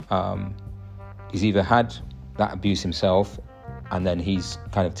he's either had that abuse himself, and then he's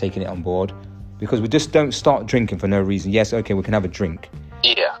kind of taken it on board, because we just don't start drinking for no reason. Yes, okay, we can have a drink.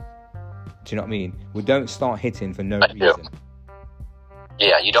 Yeah. Do you know what I mean? We don't start hitting for no reason.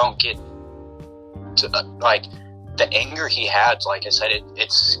 Yeah, you don't get to, like, the anger he had, like I said,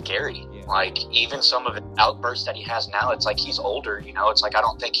 it's scary. Yeah. Like, even some of the outbursts that he has now, it's like he's older, you know? It's like, I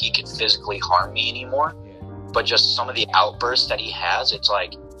don't think he could physically harm me anymore. Yeah. But just some of the outbursts that he has, it's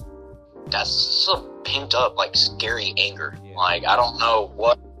like, that's some pent up, like, scary anger. Yeah. Like, I don't know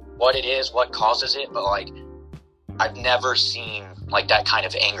what it is, what causes it, but, like, I've never seen like that kind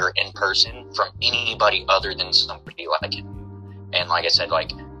of anger in person from anybody other than somebody like him. And like I said,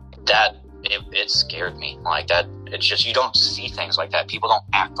 like that, it scared me. Like that, it's just, you don't see things like that. People don't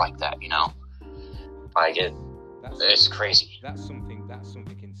act like that, you know? Like it's crazy. That's something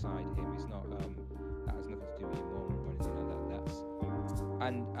inside him. It's not, that has nothing to do with your mom or anything like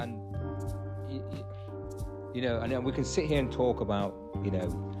that. And you know, and we can sit here and talk about, you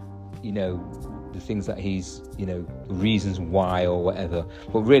know, the things that he's, you know, the reasons why or whatever.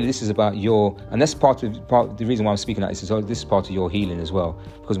 But really, this is about and that's part of the reason why I'm speaking like this is, this is part of your healing as well.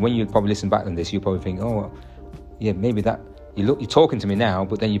 Because when you probably listen back on this, you probably think, oh, yeah, maybe that, you're talking to me now,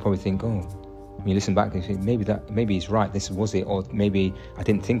 but then you probably think, oh, when you listen back and you think, maybe he's right, this was it, or maybe I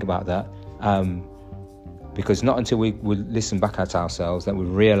didn't think about that. Because not until we listen back at ourselves that we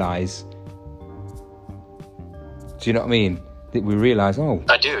realise, do you know what I mean? That we realise, oh.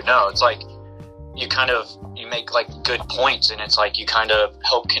 I do, no, it's like, you make like good points, and it's like you kind of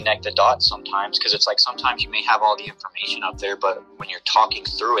help connect the dots sometimes, because it's like sometimes you may have all the information up there, but when you're talking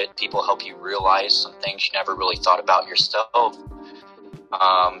through it, people help you realize some things you never really thought about yourself.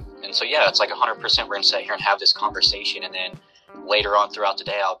 And so yeah, it's like 100% we're gonna sit here and have this conversation, and then later on throughout the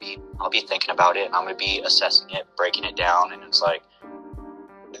day I'll be thinking about it, and I'm gonna be assessing it, breaking it down, and it's like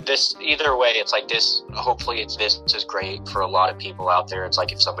this, either way, it's like this, hopefully this is great for a lot of people out there. It's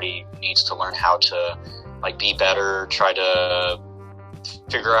like if somebody needs to learn how to like be better, try to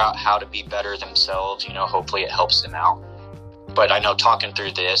figure out how to be better themselves, you know, hopefully it helps them out. But I know talking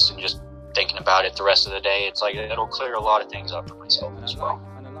through this and just thinking about it the rest of the day, it's like it'll clear a lot of things up for myself as well.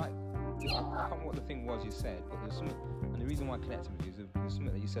 And I can't remember what the thing was you said, but there's something, and the reason why I connected with you is there's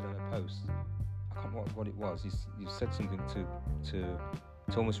something that you said on a post. I can't remember what it was. You said something to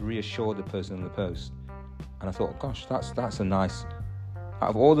almost reassure the person on the post, and I thought, gosh, that's a nice. Out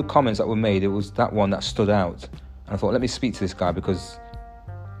of all the comments that were made, it was that one that stood out, and I thought, let me speak to this guy, because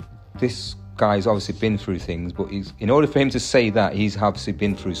this guy's obviously been through things, but in order for him to say that, he's obviously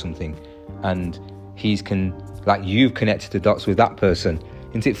been through something, and like you've connected the dots with that person.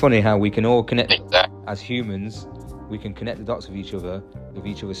 Isn't it funny how we can all connect as humans? We can connect the dots with each other, with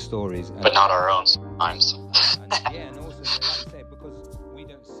each other's stories, but not our own sometimes. And also, like I said, because we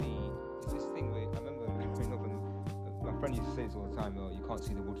don't see, it's this thing where I remember growing up, and my friend used to say this all the time, you can't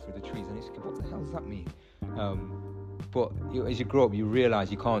see the wood through the trees, and I used to go, what the hell does that mean? But as you grow up, you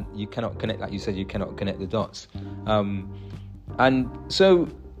realise you cannot connect, like you said, you cannot connect the dots. And so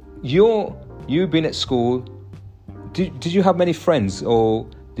you've been at school. Did you have many friends, or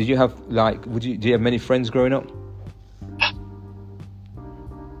did you have do you have many friends growing up?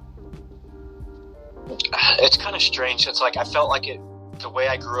 It's kind of strange. It's like I felt like the way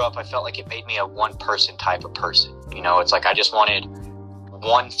I grew up, I felt like it made me a one person type of person. You know, it's like I just wanted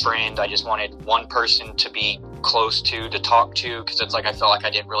one friend. I just wanted one person to be close to talk to, because it's like I felt like I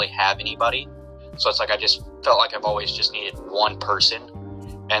didn't really have anybody. So it's like I just felt like I've always just needed one person.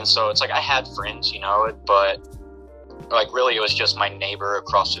 And so it's like I had friends, you know, but like really it was just my neighbor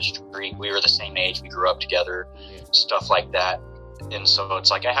across the street. We were the same age. We grew up together, stuff like that. And so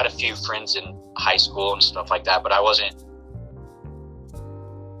it's like I had a few friends in high school and stuff like that, but I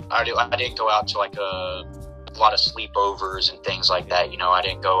didn't go out to like a lot of sleepovers and things like that. You know, I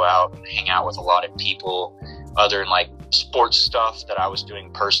didn't go out and hang out with a lot of people other than like sports stuff that I was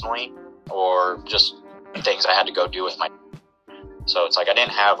doing personally, or just things I had to go do with my. So it's like I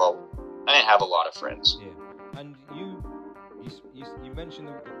didn't have a lot of friends. Yeah, and you mentioned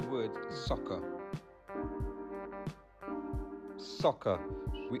the word soccer.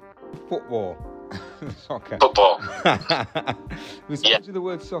 Football. Soccer. Football. We started with the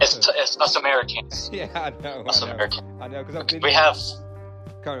word soccer. It's us Americans. Yeah, I know. I know, because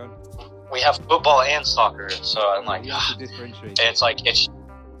we have football and soccer, so I'm like, you have to differentiate. It's like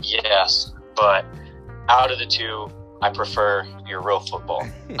yes, but out of the two, I prefer your real football.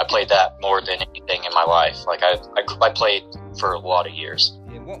 I played that more than anything in my life. Like I played for a lot of years.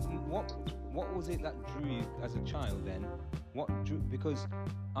 Yeah. What was it that drew you as a child then? What drew? Because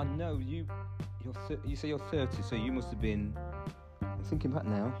I know you say you're 30, so you must have been. I'm thinking back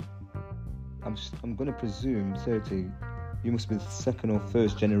now. I'm going to presume 30. You must be the second or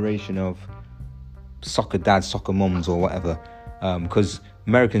first generation of soccer dads, soccer mums, or whatever. Because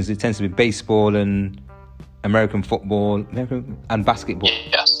Americans, it tends to be baseball and American football, and basketball.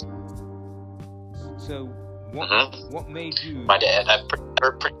 Yes. So what made you? My dad, I'm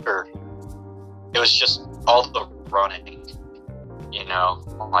pretty sure it was just all the running. You know,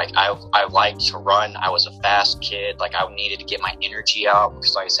 like I liked to run. I was a fast kid. Like I needed to get my energy out,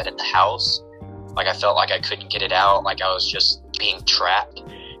 because like I said, at the house, like I felt like I couldn't get it out. Like I was just being trapped.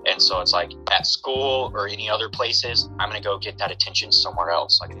 And And so it's like at school or any other places, I'm going to go get that attention somewhere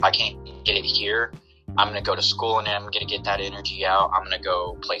else. Like if I can't get it here, I'm going to go to school and I'm going to get that energy out. I'm going to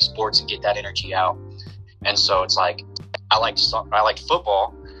go play sports and get that energy out. And so it's like, I liked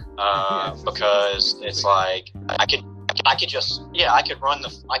football because it's like I could run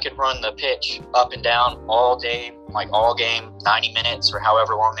the pitch up and down all day, like all game, 90 minutes or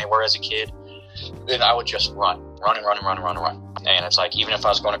however long they were as a kid. Then I would just run. And it's like, even if I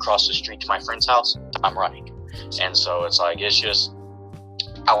was going across the street to my friend's house, I'm running. And so it's like,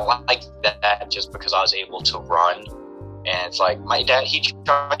 I like that just because I was able to run. And it's like, my dad, he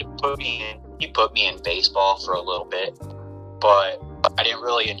tried to put me in baseball for a little bit, but I didn't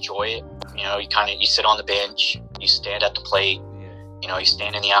really enjoy it. You know, you sit on the bench, you stand at the plate, you know, you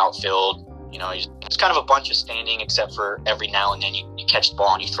stand in the outfield, you know, it's kind of a bunch of standing, except for every now and then you catch the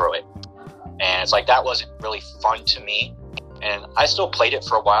ball and you throw it. And it's like, that wasn't really fun to me. And I still played it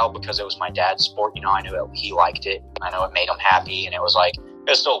for a while because it was my dad's sport. You know, I knew he liked it. I know it made him happy. And it was like, it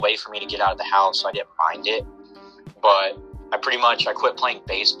was still a way for me to get out of the house, so I didn't mind it. But I quit playing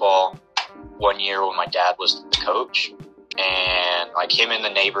baseball one year when my dad was the coach. And like him and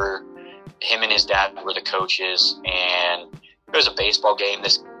his dad were the coaches. And it was a baseball game.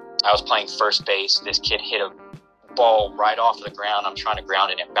 I was playing first base. This kid hit a ball right off the ground. I'm trying to ground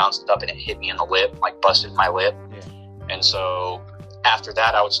it, and it bounced up and it hit me in the lip, like busted my lip. And so after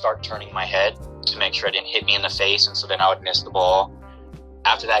that, I would start turning my head to make sure it didn't hit me in the face, and so then I would miss the ball.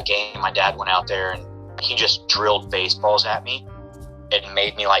 After that game, my dad went out there and he just drilled baseballs at me and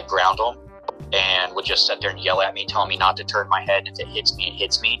made me like ground them, and would just sit there and yell at me, telling me not to turn my head. If it hits me, it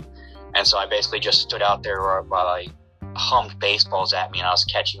hits me. And so I basically just stood out there while I hummed baseballs at me, and I was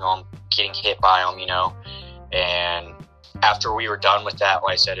catching them, getting hit by them, you know. And after we were done with that,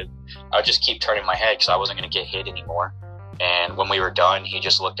 like I said, I would just keep turning my head because I wasn't going to get hit anymore. And when we were done, he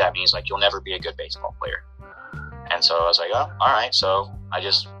just looked at me. He's like, "You'll never be a good baseball player." And so I was like, "Oh, all right." So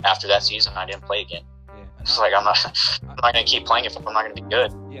after that season, I didn't play again. Yeah. It's like, I'm not going to keep playing if I'm not going to be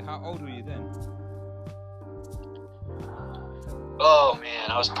good. Yeah. How old were you then? Oh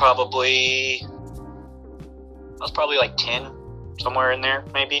man, I was probably like 10, somewhere in there,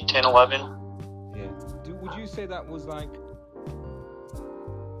 maybe 10, 11. Yeah. Would you say that was like?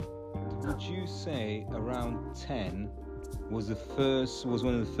 Would you say around 10 was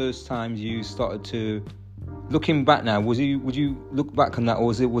one of the first times you started to, looking back now, would you look back on that, or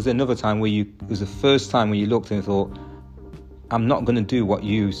was there another time where it was the first time when you looked and thought, I'm not going to do what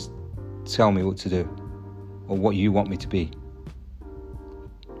you tell me what to do or what you want me to be?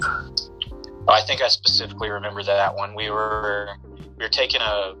 I think I specifically remember that when we were taking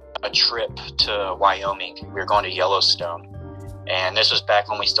a trip to Wyoming. We were going to Yellowstone. And this was back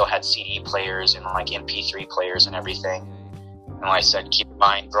when we still had CD players and like MP3 players and everything. And like I said, keep in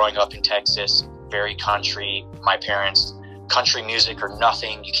mind, growing up in Texas, very country, my parents, country music or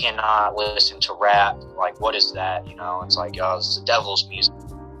nothing. You cannot listen to rap. Like, what is that? You know, it's like, it's the devil's music.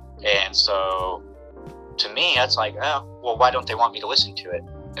 And so to me, that's like, well, why don't they want me to listen to it?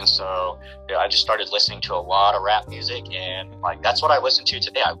 And so I just started listening to a lot of rap music, and like, that's what I listen to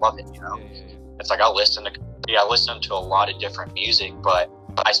today. I love it, you know. It's like, I listen to a lot of different music, but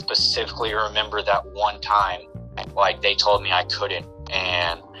I specifically remember that one time, like, they told me I couldn't,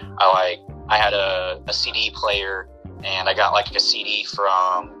 and I had a CD player, and I got like a CD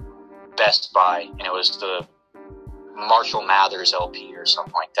from Best Buy, and it was the Marshall Mathers LP or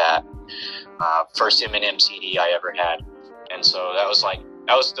something like that. First Eminem CD I ever had. And so that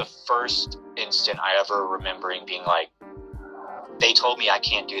was the first instant I ever remembering being like, they told me I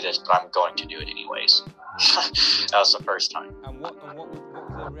can't do this, but I'm going to do it anyways. That was the first time. And what was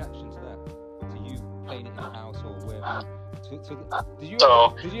their reaction to that? To you playing it in the house or wherever?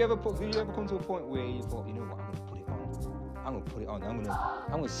 Did you ever come to a point where you thought, you know what, I'm gonna put it on. I'm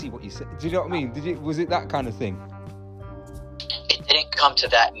gonna see what you say. Do you know what I mean? Was it that kind of thing? It didn't come to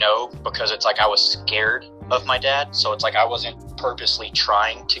that, no, because it's like I was scared of my dad, so it's like I wasn't purposely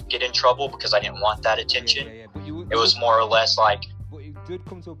trying to get in trouble because I didn't want that attention. Yeah. But it was more or less like. But it did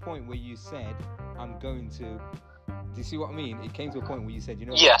come to a point where you said, "I'm going to." Do you see what I mean? It came to a point where you said, "You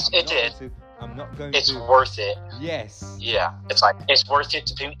know, yes, it did. I'm not going it's to." It's worth it. Yes. Yeah, it's like it's worth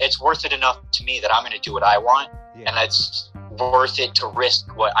it it's worth it enough to me that I'm going to do what I want, and it's worth it to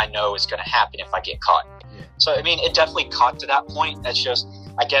risk what I know is going to happen if I get caught. Yeah. So I mean, it definitely caught to that point. That's just,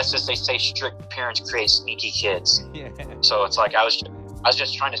 I guess, as they say, strict parents create sneaky kids. Yeah. So it's like I was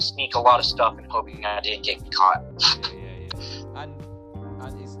just trying to sneak a lot of stuff and hoping I didn't get caught. Yeah.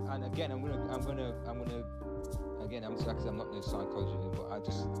 And again, I'm gonna again, I'm not no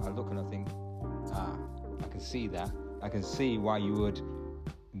psychologist, but I look and I think, I can see that. I can see why you would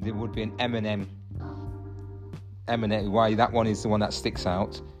there would be an Eminem. Why that one is the one that sticks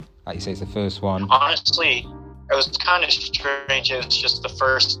out? Like you say, it's the first one. Honestly, it was kind of strange. It was just the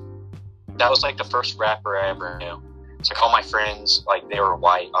first. That was like the first rapper I ever knew. It's like all my friends, like they were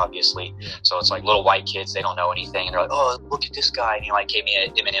white, obviously. Yeah. So it's like little white kids, they don't know anything, and they're like, "Oh, look at this guy!" And he like gave me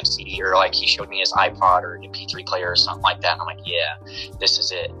an Eminem CD, or like he showed me his iPod or MP3 player or something like that. And I'm like, "Yeah, this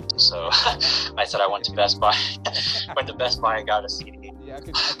is it." So I said I went to Best Buy, and got a CD. Yeah, I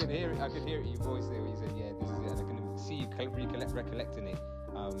could hear it. I could hear it in your voice there. When you said, "Yeah, this is it," and I can see you recollecting it.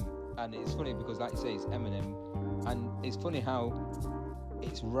 And it's funny because, like you say, it's Eminem, and it's funny how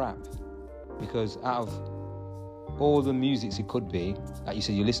it's rap, because out of all the musics it could be, like you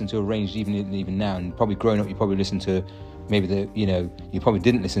said, you listen to a range even now, and probably growing up you probably listened to maybe you probably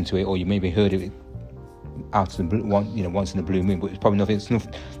didn't listen to it, or you maybe heard it out of the blue, once in a blue moon, but it's probably nothing. It's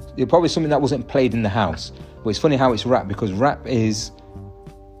probably something that wasn't played in the house. But it's funny how it's rap, because rap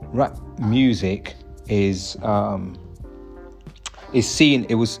music is seen.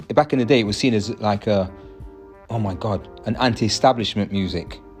 It was back in the day. It was seen as like an anti-establishment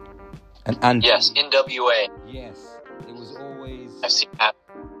music. Yes, NWA. Yes, it was always. I've seen that.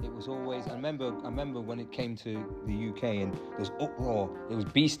 It was always. I remember when it came to the UK and there was uproar. It was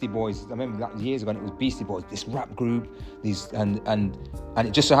Beastie Boys. I remember that years ago. And it was Beastie Boys, this rap group. And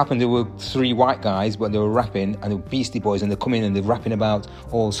it just so happened there were three white guys, but they were rapping, and they were Beastie Boys, and they're coming and they're rapping about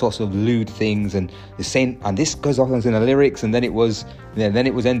all sorts of lewd things, and they're saying, and this goes off in the lyrics, and then it was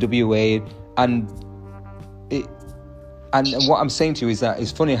NWA, and what I'm saying to you is that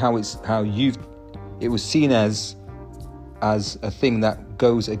it's funny how it was seen as a thing that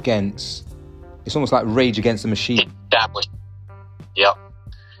goes against. It's almost like Rage Against the Machine. Establishment. Yep.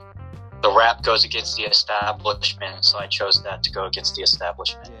 The rap goes against the establishment, so I chose that to go against the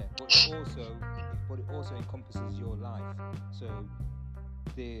establishment. Yeah, but it also encompasses your life. So,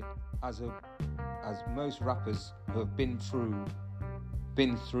 as most rappers have been through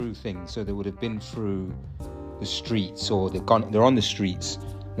things, so they would have been through the streets, or they're on the streets,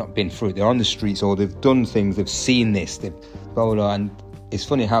 not been through, they're on the streets, or they've done things, they've seen this, they've blah, blah, and it's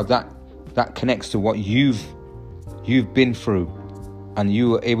funny how that connects to what you've been through, and you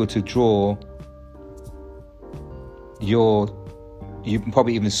were able to draw you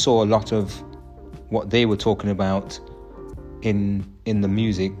probably even saw a lot of what they were talking about in the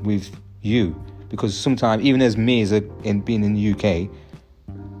music with you, because sometimes, even as me being in the UK,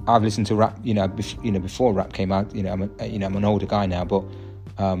 I've listened to rap, before rap came out. I'm an older guy now, but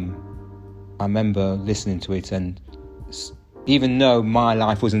I remember listening to it, and even though my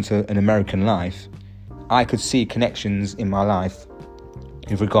life wasn't an American life, I could see connections in my life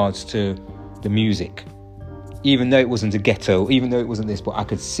in regards to the music. Even though it wasn't a ghetto, even though it wasn't this, but I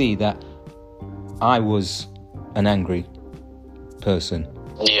could see that I was an angry person.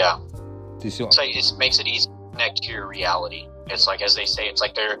 Yeah. So it makes it easy to connect to your reality. It's like, as they say, it's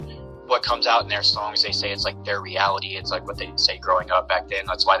like what comes out in their songs, they say it's like their reality. It's like what they say growing up back then.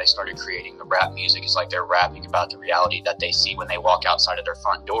 That's why they started creating the rap music. It's like they're rapping about the reality that they see when they walk outside of their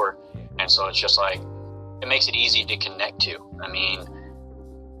front door. And so it's just like, it makes it easy to connect to. I mean,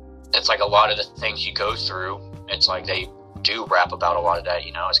 it's like a lot of the things you go through, it's like they do rap about a lot of that,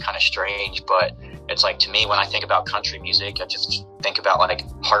 It's kind of strange, but it's like, to me, when I think about country music, I just think about like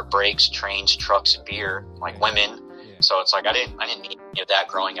heartbreaks, trains, trucks, and beer, like women. So it's like I didn't need any of that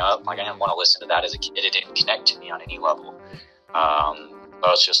growing up. Like, I didn't want to listen to that as a kid. It didn't connect to me on any level.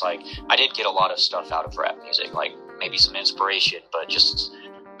 But it's just like, I did get a lot of stuff out of rap music, like maybe some inspiration, but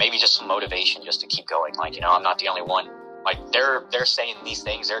maybe just some motivation just to keep going. Like, I'm not the only one. Like, they're saying these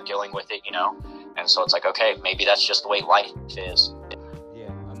things, they're dealing with it, And so it's like, okay, maybe that's just the way life is. Yeah,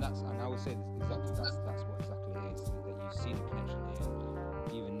 and I would say that's what exactly it is, that you see the connection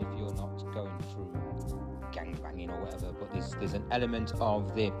here, even if you're not going through gangbanging or whatever, but there's an element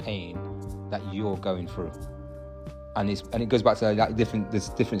of their pain that you're going through, and it goes back to like there's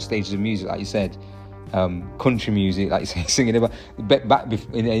different stages of music, like you said. Country music, like you say, singing about back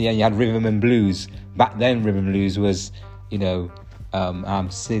before, you had rhythm and blues. Back then, rhythm and blues was, I'm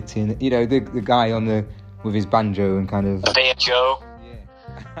sitting, the guy with his banjo and kind of banjo.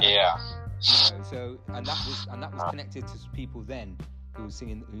 Yeah. So and that was connected to people then who were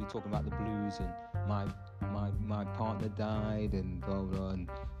talking about the blues, and my partner died, and blah blah, and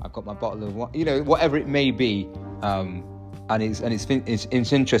I've got my bottle of whatever it may be. And it's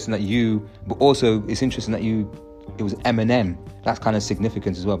interesting that but also it's interesting that it was Eminem. That's kind of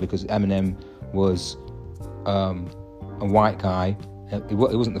significant as well, because Eminem was a white guy. It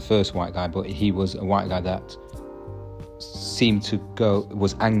wasn't the first white guy, but he was a white guy that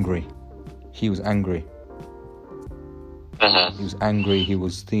was angry. He was angry. He was angry. He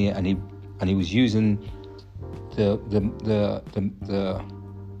was and he was using the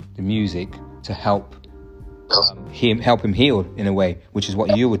music to help him heal in a way, which is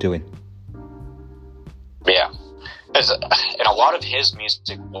what you were doing. Yeah. And a lot of his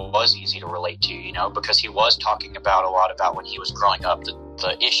music was easy to relate to, you know, because he was talking about a lot about when he was growing up,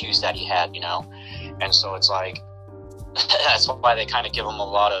 the issues that he had, you know. And so it's like, that's why they kind of give him a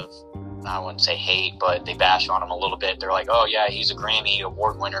lot of, I wouldn't say hate, but they bash on him a little bit. They're like, oh yeah, he's a Grammy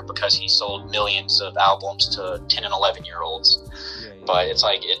award winner because he sold millions of albums to 10 and 11-year-olds. Yeah. But it's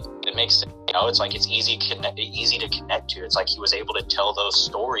like, it makes, you know, it's like, it's easy to connect to. It's like he was able to tell those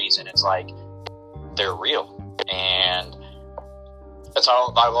stories, and it's like, they're real. And that's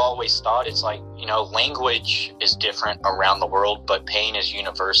how I've always thought. It's like, you know, language is different around the world, but pain is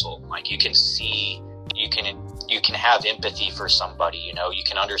universal. Like, you can see, you can have empathy for somebody, you know, you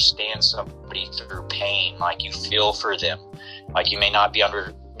can understand somebody through pain. Like, you feel for them. Like, you may not be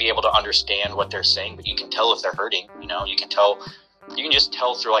able to understand what they're saying, but you can tell if they're hurting, you know, you can just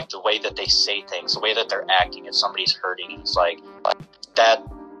tell through like the way that they say things, the way that they're acting, if somebody's hurting. It's like that.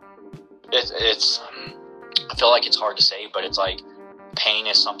 It's I feel like it's hard to say, but it's like pain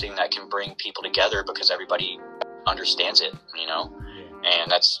is something that can bring people together because everybody understands it, you know?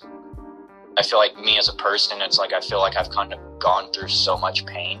 And I feel like me as a person, it's like, I feel like I've kind of gone through so much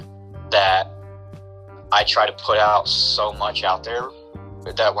pain that I try to put out so much out there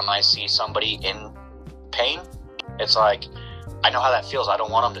that when I see somebody in pain, it's like, I know how that feels. I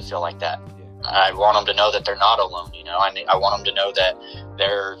don't want them to feel like that. I want them to know that they're not alone, you know? I want them to know that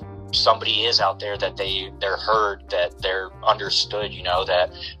somebody is out there, that they're heard, that they're understood, you know,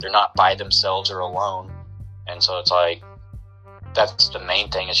 that they're not by themselves or alone. And so it's like, that's the main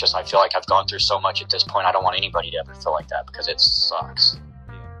thing. It's just, I feel like I've gone through so much at this point. I don't want anybody to ever feel like that because it sucks.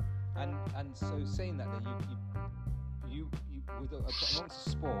 Yeah. And so saying that, you with amongst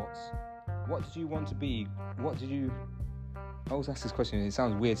sports, what did you want to be? I always ask this question. It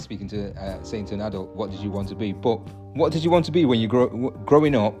sounds weird saying to an adult, what did you want to be? But what did you want to be when you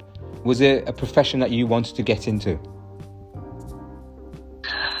growing up? Was it a profession that you wanted to get into?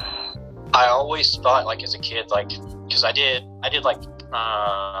 I always thought, like, as a kid, like, because I did like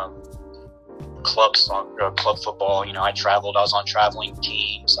club football. You know, I traveled. I was on traveling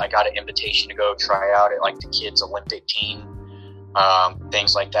teams. I got an invitation to go try out at like the kids' Olympic team,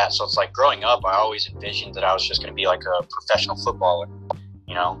 things like that. So it's like, growing up, I always envisioned that I was just going to be like a professional footballer,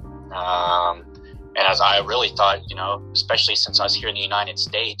 you know. And as I really thought, you know, especially since I was here in the United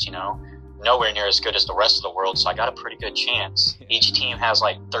States, you know, nowhere near as good as the rest of the world, so I got a pretty good chance. Each team has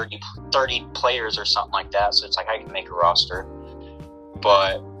like 30 players or something like that, so it's like I can make a roster.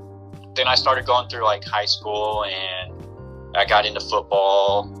 But then I started going through like high school, and I got into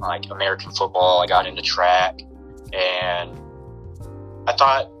football, like American football. I got into track, and I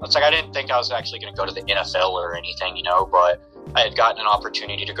thought, it's like, I didn't think I was actually going to go to the NFL or anything, you know, but I had gotten an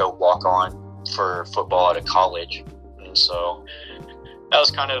opportunity to go walk on for football at a college. And so that was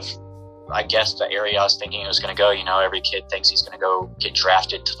kind of, I guess, the area I was thinking it was going to go. You know, every kid thinks he's going to go get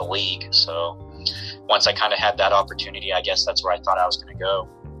drafted to the league. So once I kind of had that opportunity, I guess that's where I thought I was going to go.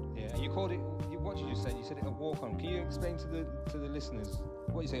 Yeah, you called it, what did you say? You said it a walk-on. Can you explain to the listeners,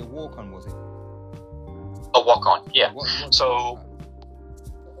 what did you say, a walk-on, was it? A walk-on, yeah. So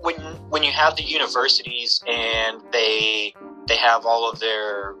when you have the universities and they have all of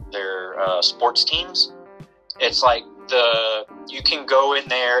their sports teams, it's like you can go in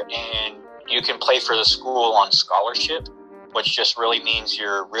there and you can play for the school on scholarship, which just really means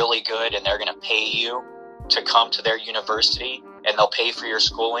you're really good and they're going to pay you to come to their university, and they'll pay for your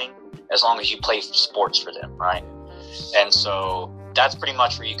schooling as long as you play sports for them, right? And so that's pretty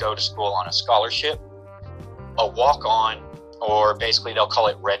much where you go to school on a scholarship. A walk-on, or basically they'll call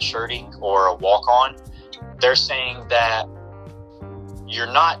it redshirting or a walk-on, they're saying that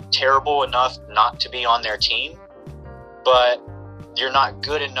you're not terrible enough not to be on their team, but you're not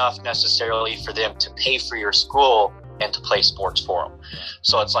good enough necessarily for them to pay for your school and to play sports for them.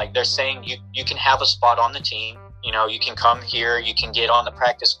 So it's like, they're saying you can have a spot on the team. You know, you can come here, you can get on the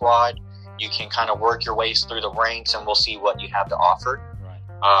practice squad, you can kind of work your ways through the ranks, and we'll see what you have to offer.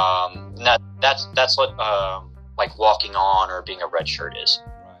 Right. That's what like walking on or being a red shirt is.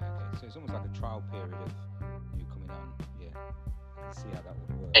 Right. Okay. So it's almost like a trial period of you coming on. Yeah. I can see how that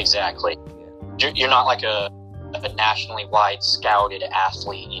would work. Exactly. Yeah. You're not like a nationally wide scouted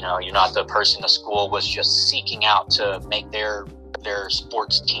athlete. You know, you're not the person the school was just seeking out to make their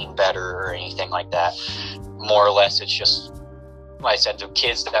sports team better or anything like that. More or less, it's just like I said, the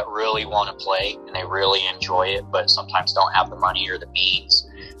kids that really want to play and they really enjoy it, but sometimes don't have the money or the means.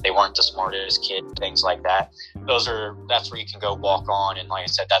 They weren't the smartest kid, things like that. That's where you can go walk on. And like I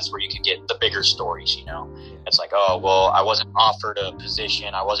said, that's where you can get the bigger stories, you know. It's like, oh, well, I wasn't offered a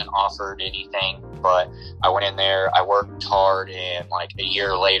position. I wasn't offered anything, but I went in there, I worked hard, and like a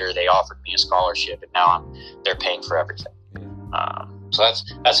year later, they offered me a scholarship, and now they're paying for everything. So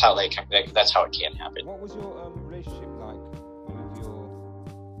that's how it can happen. What was your relationship like with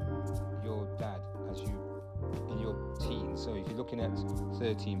your dad as you in your teens? So if you're looking at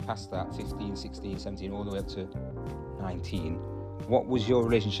 13, past that, 15, 16, 17, all the way up to 19, what was your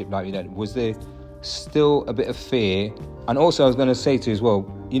relationship like with that? Was there still a bit of fear? And also I was going to say to you as well,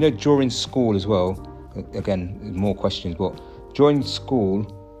 you know, during school as well, again, more questions, but during school,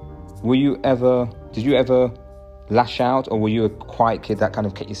 did you ever lash out, or were you a quiet kid that kind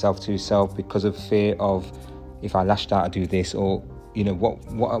of kept yourself to yourself because of fear of, if I lashed out, I'd do this? Or, you know, what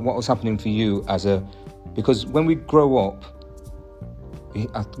was happening for you because when we grow up,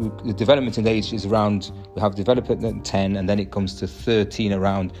 the development in age is around, we have development at 10 and then it comes to 13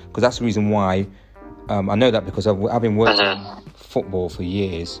 around, because that's the reason why I know that, because I've been working in football for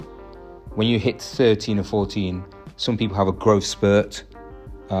years. When you hit 13 or 14, some people have a growth spurt.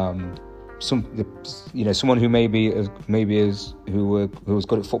 Someone who who was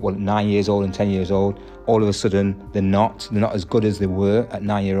good at football at 9 years old and 10 years old, all of a sudden they're not as good as they were at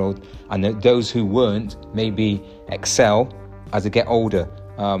 9 year old, and those who weren't maybe excel as they get older.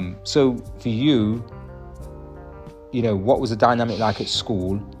 So for you, you know, what was the dynamic like at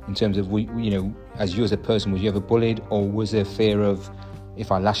school in terms of, as you as a person, was you ever bullied, or was there fear of,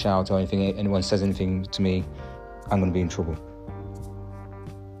 if I lash out or anyone says anything to me, I'm going to be in trouble?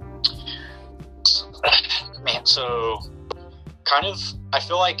 Man, so kind of, I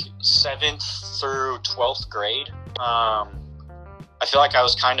feel like 7th through 12th grade, I feel like I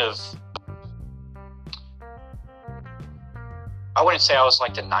was kind of, I wouldn't say I was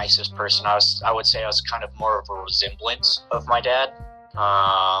like the nicest person. I would say I was kind of more of a resemblance of my dad.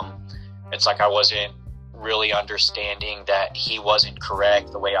 It's like I wasn't really understanding that he wasn't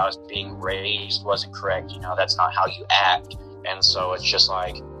correct. The way I was being raised wasn't correct. You know, that's not how you act. And so it's just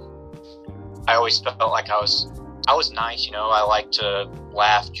like, I always felt like I was nice, you know. I like to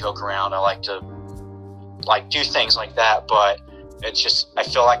laugh, joke around. I like to do things like that, but it's just, I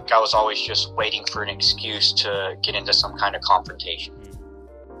feel like I was always just waiting for an excuse to get into some kind of confrontation.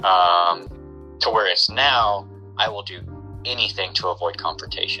 To where it's now, I will do anything to avoid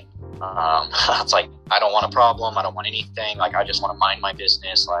confrontation. It's like, I don't want a problem. I don't want anything. Like, I just want to mind my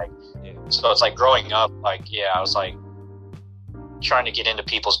business. So it's like growing up, I was like trying to get into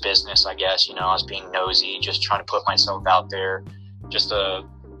people's business, I guess, you know. I was being nosy, just trying to put myself out there. Just a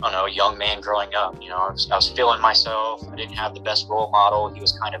young man growing up, you know. I was feeling myself. I didn't have the best role model. He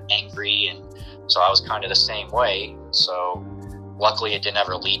was kind of angry, and so I was kind of the same way. So luckily it didn't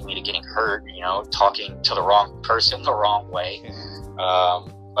ever lead me to getting hurt, you know, talking to the wrong person the wrong way.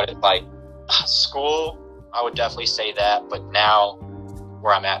 But it's like school, I would definitely say that. But now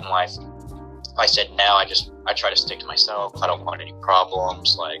where I'm at in life, like I said, now I try to stick to myself. I don't want any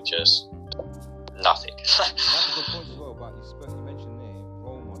problems, just nothing. That's a good point as well, but you mentioned there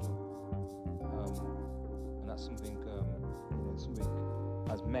role model, and that's something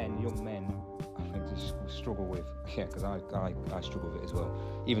as young men, I think we struggle with. Yeah, because I struggle with it as well.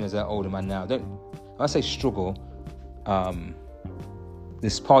 Even as an older man now, when I say struggle,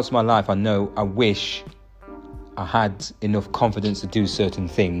 there's parts of my life I know I wish I had enough confidence to do certain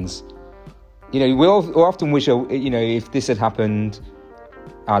things. You know, we often wish, you know, if this had happened,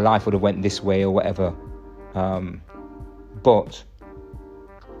 our life would have went this way or whatever. But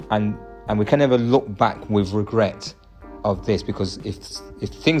we can never look back with regret of this, because if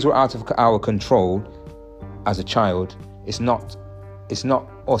things were out of our control as a child, it's not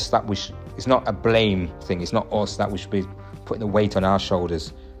us that it's not a blame thing. It's not us that we should be putting the weight on our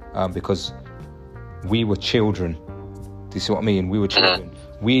shoulders, because we were children. Do you see what I mean? We were children.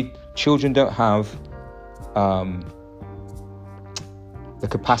 Children don't have the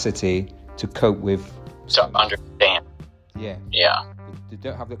capacity to cope with. To understand. Yeah. Yeah. They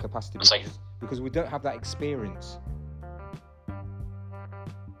don't have the capacity because we don't have that experience.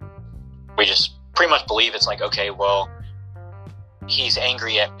 We just pretty much believe it's like, okay, well, he's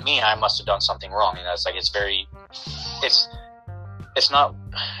angry at me, I must have done something wrong. And that's like, it's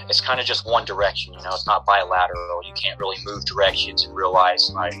kind of just one direction, you know. It's not bilateral. You can't really move directions and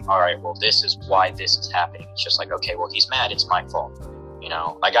realize, like, all right, well, this is why this is happening. It's just like, okay, well, he's mad, it's my fault. You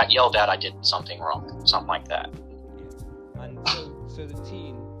know, I got yelled at, I did something wrong, something like that. Yeah. And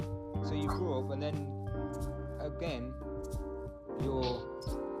so you grew up, and then again,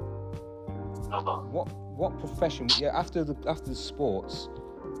 what profession? Yeah, after the sports,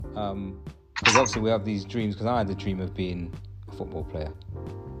 because obviously we have these dreams. Because I had the dream of being a football player,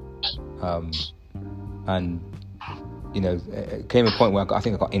 and it came a point where I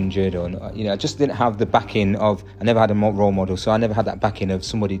think I got injured, or I just didn't have the backing of. I never had a role model, so I never had that backing of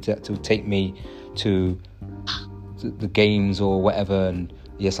somebody to take me to the games or whatever. And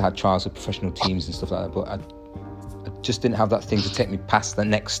yes, I had trials with professional teams and stuff like that, but I just didn't have that thing to take me past the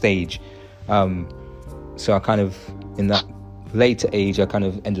next stage. So I kind of, in that later age, I kind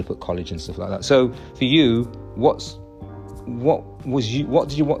of ended up at college and stuff like that. So for you, what was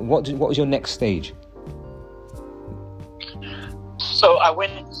your next stage? So I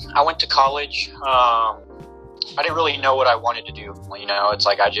went to college. I didn't really know what I wanted to do. It's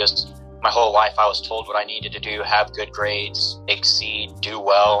like my whole life I was told what I needed to do: have good grades, exceed, do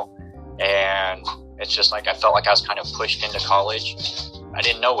well. And it's just like I felt like I was kind of pushed into college. I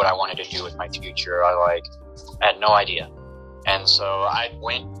didn't know what I wanted to do with my future. I had no idea. And so I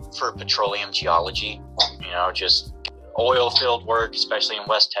went for petroleum geology, just oil field work, especially in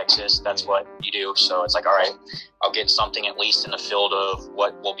West Texas. That's what you do. So it's like, all right, I'll get something at least in the field of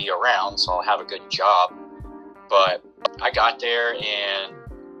what will be around, so I'll have a good job. But I got there, and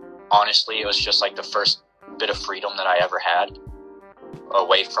honestly, it was just like the first bit of freedom that I ever had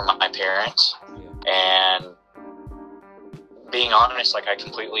away from my parents. And being honest, like I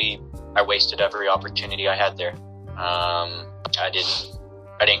wasted every opportunity I had there. I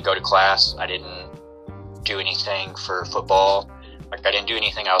didn't go to class. I didn't do anything for football. Like I didn't do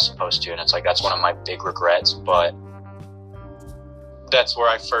anything I was supposed to. And it's like, that's one of my big regrets. But that's where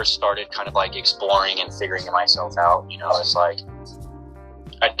I first started kind of like exploring and figuring myself out. It's like,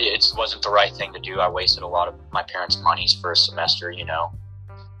 it wasn't the right thing to do. I wasted a lot of my parents' monies for a semester,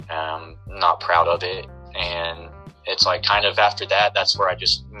 not proud of it. And it's like kind of after that, that's where I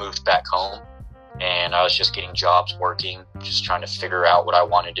just moved back home, and I was just getting jobs, working, just trying to figure out what I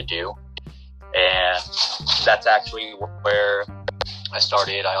wanted to do. And that's actually where I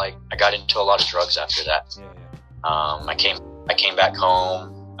started. I got into a lot of drugs after that. I came back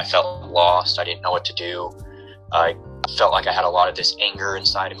home. I felt lost. I didn't know what to do. I felt like I had a lot of this anger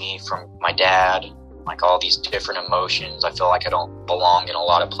inside of me from my dad, like all these different emotions. I feel like I don't belong in a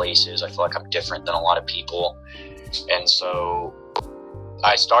lot of places. I feel like I'm different than a lot of people. And so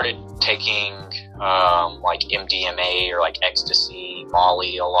I started taking like MDMA or like ecstasy,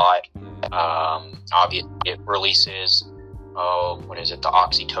 Molly a lot. Obviously it releases, the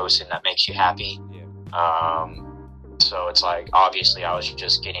oxytocin that makes you happy. So it's like, obviously I was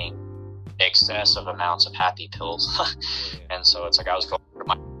just getting excessive amounts of happy pills. And so it's like I was going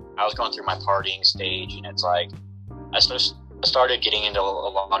through my partying stage, and it's like I started getting into a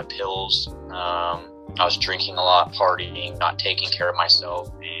lot of pills. I was drinking a lot, partying, not taking care of myself,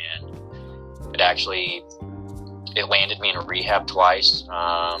 and it landed me in a rehab twice.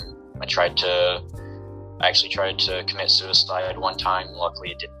 I actually tried to commit suicide one time.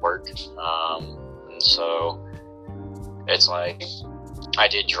 Luckily it didn't work. And so it's like I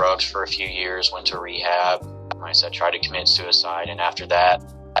did drugs for a few years, went to rehab. I tried to commit suicide, and after that,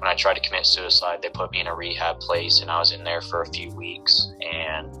 when I tried to commit suicide, they put me in a rehab place, and I was in there for a few weeks.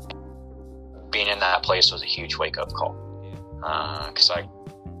 And being in that place was a huge wake-up call. Because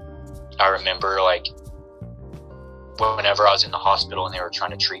I remember, like, whenever I was in the hospital and they were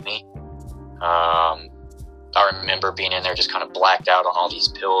trying to treat me, I remember being in there just kind of blacked out on all these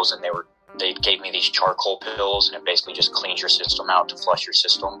pills, and they gave me these charcoal pills, and it basically just cleans your system out to flush your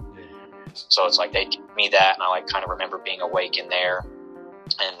system. So it's like they gave me that, and I like kind of remember being awake in there.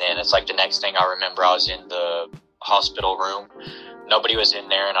 And then it's like the next thing I remember, I was in the hospital room. Nobody was in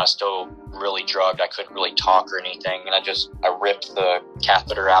there, and I was still really drugged. I couldn't really talk or anything. And I ripped the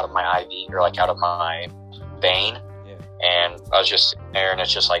catheter out of my IV, or like out of my vein. And I was just sitting there, and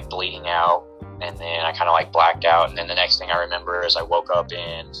it's just like bleeding out. And then I kind of like blacked out. And then the next thing I remember is I woke up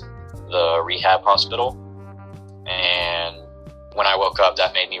in the rehab hospital. And when I woke up,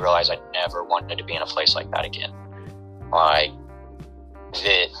 that made me realize I never wanted to be in a place like that again. Like,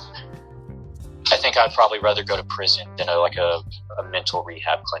 I think I'd probably rather go to prison than a mental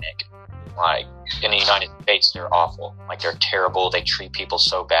rehab clinic. Like, in the United States, they're awful. Like, they're terrible. They treat people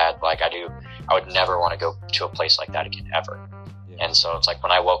so bad. Like, I would never want to go to a place like that again, ever. And so it's like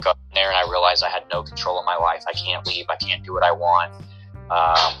when I woke up there and I realized I had no control of my life. I can't leave. I can't do what I want.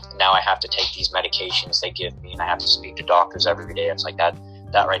 Now I have to take these medications they give me, and I have to speak to doctors every day. It's like that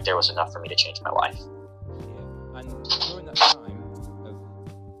right there was enough for me to change my life. And during that time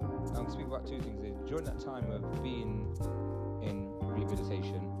I'm going to speak about two things here. During that time of being in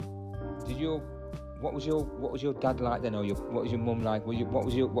rehabilitation, what was your dad like then, or what was your mum like? What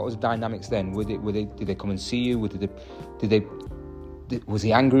was the dynamics then? Did they come and see you? Was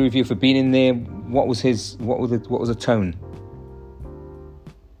he angry with you for being in there? What was the tone?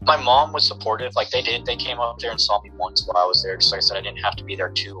 My mom was supportive. Like they came up there and saw me once while I was there, because like I said, I didn't have to be there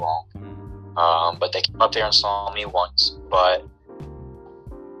too long. But they came up there and saw me once. But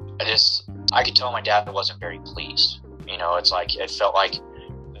I could tell my dad wasn't very pleased. You know, it's like, it felt like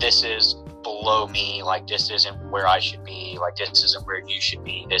this is below me, like this isn't where I should be, like this isn't where you should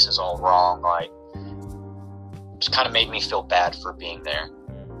be, this is all wrong. Like, just kind of made me feel bad for being there.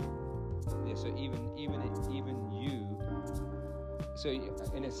 Yeah, so even you, so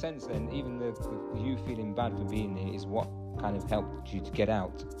in a sense then, even the you feeling bad for being there is what kind of helped you to get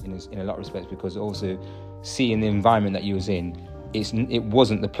out in a lot of respects, because also seeing the environment that you was in, it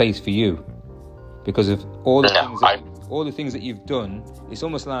wasn't the place for you because of all the things that you've done. It's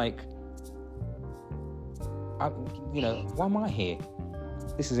almost like, why am I here?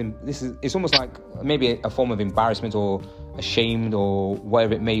 It's almost like maybe a form of embarrassment or ashamed or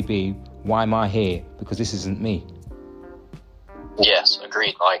whatever it may be. Why am I here? Because this isn't me. Yes,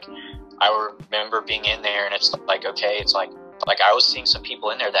 agreed. Like, I remember being in there, and it's like, okay, it's like I was seeing some people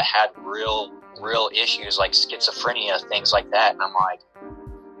in there that had real issues, like schizophrenia, things like that, and I'm like,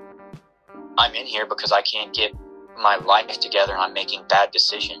 I'm in here because I can't get my life together, and I'm making bad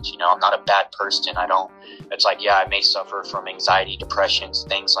decisions. You know, I'm not a bad person. It's like, yeah, I may suffer from anxiety, depressions,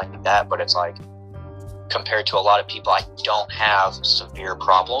 things like that, but it's like, compared to a lot of people, I don't have severe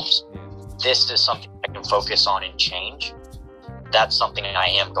problems. This is something I can focus on and change. That's something I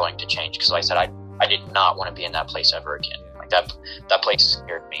am going to change, because like I said, I did not want to be in that place ever again. Like that place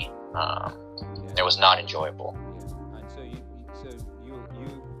scared me. It was not enjoyable.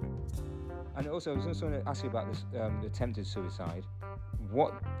 And also, I was also going to ask you about this attempted suicide.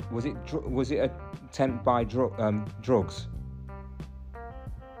 What was it? Was it an attempt by drugs?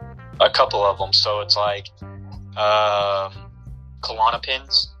 A couple of them. So it's like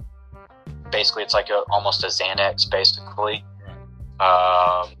Klonopins. Basically, it's like almost a Xanax. Basically,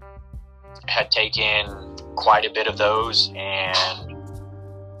 had taken quite a bit of those, and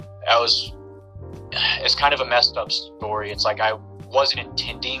it's kind of a messed up story. It's like I wasn't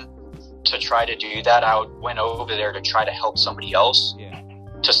intending to try to do that. I went over there to try to help somebody else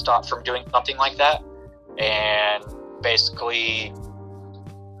to stop from doing something like that, and basically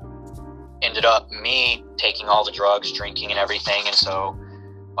ended up me taking all the drugs, drinking and everything. And so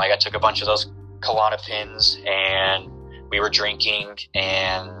like I took a bunch of those Klonopins, and we were drinking,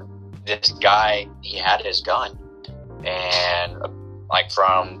 and this guy, he had his gun, and like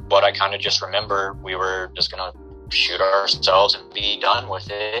from what I kind of just remember, we were just gonna shoot ourselves and be done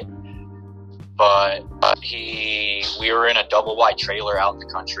with it. But we were in a double wide trailer out in the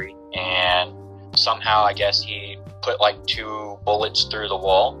country, and somehow I guess he put like 2 bullets through the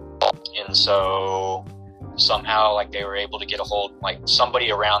wall, and so somehow like they were able to get a hold, like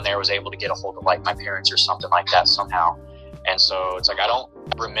somebody around there was able to get a hold of like my parents or something like that somehow. And so it's like I don't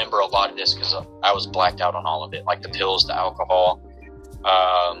remember a lot of this because I was blacked out on all of it, like the pills, the alcohol.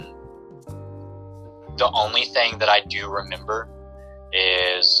 The only thing that I do remember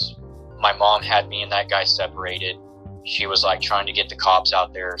is my mom had me and that guy separated. She was like trying to get the cops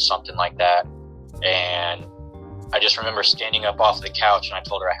out there or something like that. And I just remember standing up off the couch, and I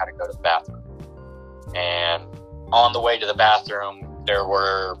told her I had to go to the bathroom. And on the way to the bathroom, there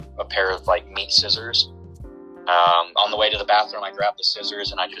were a pair of like meat scissors. On the way to the bathroom, I grabbed the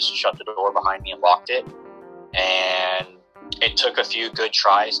scissors and I just shut the door behind me and locked it. And it took a few good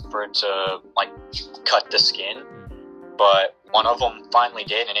tries for it to like cut the skin, but one of them finally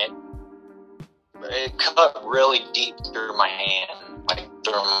did, and it cut really deep through my hand, like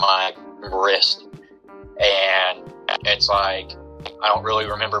through my wrist. And it's like, I don't really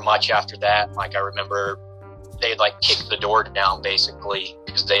remember much after that. Like I remember they like kicked the door down basically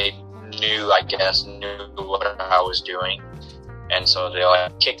because they knew what I was doing. And so they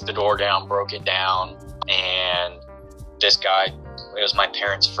like kicked the door down, broke it down, and this guy, it was my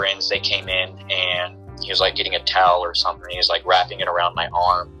parents' friends, they came in, and he was like getting a towel or something. He was like wrapping it around my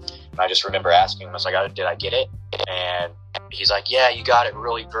arm. And I just remember asking him, I was like, did I get it? And he's like, yeah, you got it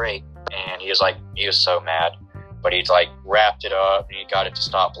really great. And he was so mad, but he'd like wrapped it up and he got it to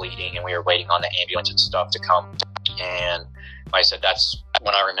stop bleeding, and we were waiting on the ambulance and stuff to come. And like I said, that's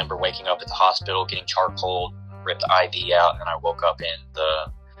when I remember waking up at the hospital, getting charcoal, ripped the IV out, and I woke up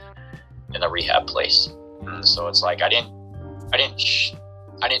in the rehab place. And so it's like I didn't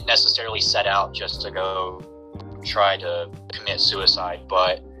necessarily set out just to go try to commit suicide,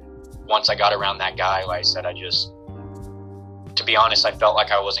 but once I got around that guy, like I said, I just to be honest, I felt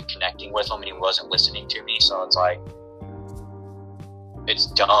like I wasn't connecting with him and he wasn't listening to me. So it's like, it's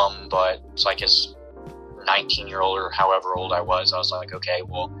dumb, but it's like his 19-year-old or however old I was like, okay,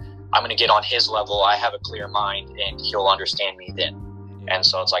 well, I'm going to get on his level. I have a clear mind and he'll understand me then. And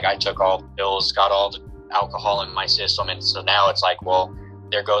so it's like, I took all the pills, got all the alcohol in my system. And so now it's like, well,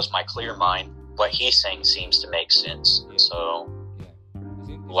 there goes my clear mind. What he's saying seems to make sense. Yeah. So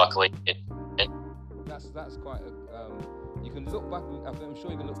Yeah. luckily it that's quite a, you can look back, I'm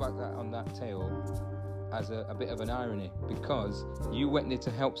sure you can look back on that tale as a bit of an irony, because you went there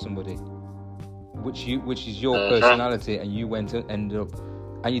to help somebody, which is your personality, and you went and ended up,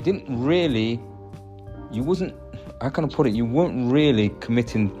 and you didn't really, you wasn't, how can I put it, you weren't really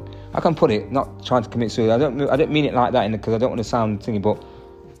committing, I can put it, not trying to commit suicide, I don't mean it like that, because I don't want to sound thingy, but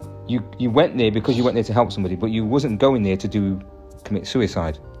you went there because you went there to help somebody, but you wasn't going there to commit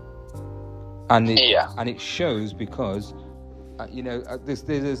suicide. And it shows, because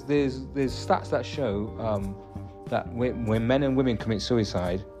there's stats that show that when men and women commit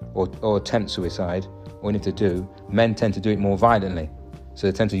suicide or attempt suicide, or if they do, men tend to do it more violently. So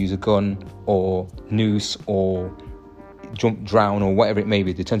they tend to use a gun or noose or drown or whatever it may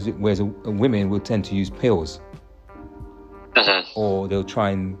be. They tend to, whereas women will tend to use pills, or they'll try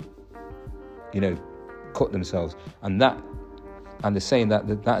and cut themselves, and they're saying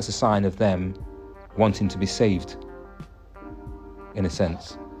that that's a sign of them wanting to be saved, in a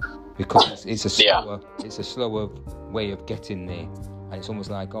sense, because it's a slower way of getting there, and it's almost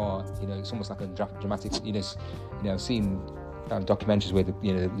like it's almost like a dramatic. I've seen documentaries where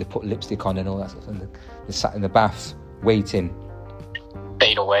they put lipstick on and all that stuff, and they sat in the bath waiting,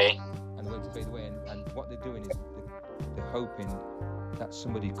 fade away, and what they're doing is they're hoping that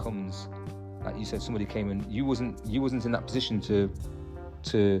somebody comes. Like you said, somebody came, and you wasn't in that position to,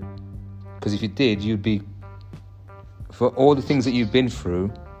 because if you did, you'd be, for all the things that you've been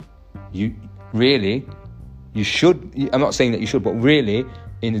through, you should. I'm not saying that you should, but really,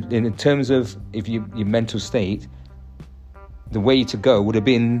 in terms of your mental state, the way to go would have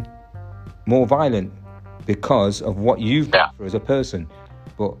been more violent because of what you've been through as a person.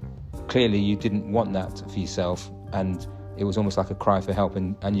 But clearly, you didn't want that for yourself, and it was almost like a cry for help,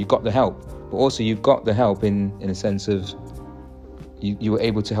 and you got the help, but also you got the help in a sense of you were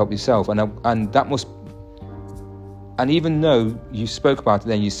able to help yourself, and that must, and even though you spoke about it,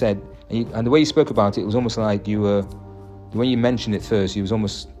 then you said, and the way you spoke about it was almost like you were, when you mentioned it first, you was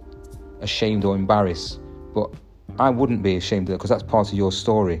almost ashamed or embarrassed, but I wouldn't be ashamed of it, because that's part of your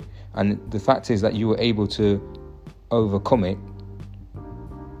story, and the fact is that you were able to overcome it.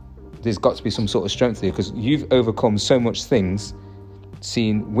 There's got to be some sort of strength there, because you've overcome so much things,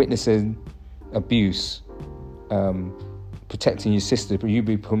 witnessing abuse, protecting your sister, but you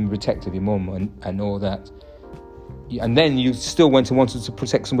become protective of your mum and all that. And then you still went and wanted to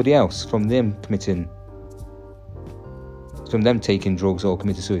protect somebody else from them taking drugs or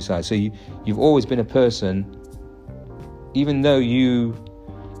committing suicide. So you've always been a person, even though you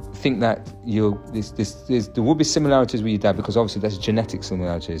think that there will be similarities with your dad, because obviously there's genetic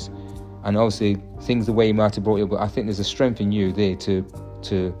similarities, and obviously things the way he might have brought you up, but I think there's a strength in you there to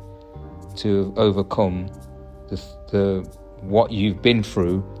overcome the what you've been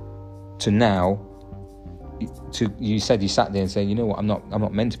through to now. You said you sat there and said, you know what, I'm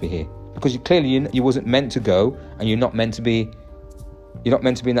not meant to be here, because you wasn't meant to go, and you're not meant to be in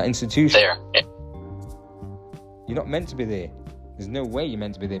that institution. There. You're not meant to be there. There's no way you're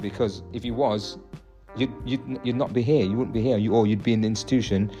meant to be there, because if you was, you'd not be here. You wouldn't be here, or you'd be in the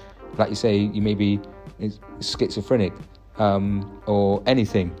institution, like you say. You may be schizophrenic, or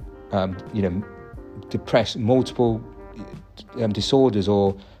anything, depressed, multiple disorders,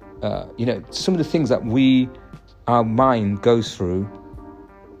 or some of the things that our mind goes through.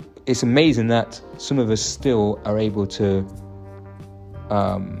 It's amazing that some of us still are able to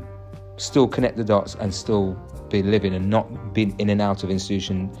still connect the dots and still be living, and not being in and out of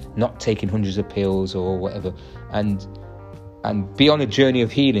institution, not taking hundreds of pills or whatever, and be on a journey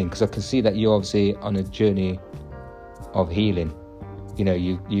of healing, because I can see that you're obviously on a journey of healing.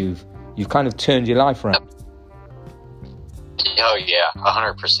 You've kind of turned your life around. Oh yeah,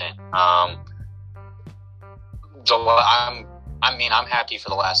 100%. So I'm happy for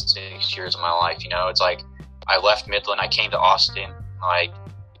the last 6 years of my life. It's like I left Midland, I came to Austin, like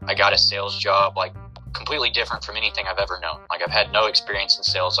I got a sales job, like completely different from anything I've ever known. Like I've had no experience in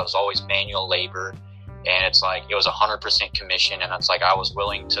sales. I was always manual labor, and it's like it was 100% commission, and it's like I was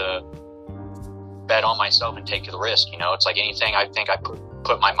willing to bet on myself and take the risk. It's like anything I think I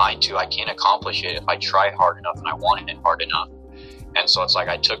put my mind to, I can accomplish it if I try hard enough and I want it hard enough. And so it's like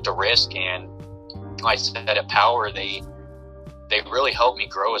I took the risk, and like I said at Power, they they really helped me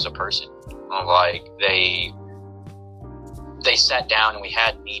grow as a person. Like they sat down and we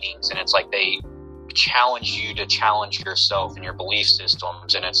had meetings, and it's like they challenge you to challenge yourself and your belief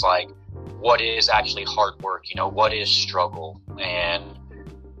systems. And it's like, what is actually hard work? You know, what is struggle? And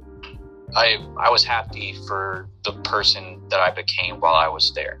I was happy for the person that I became while I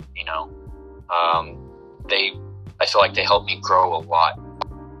was there. You know, I feel like they helped me grow a lot.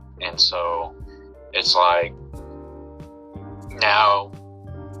 And so it's like, now,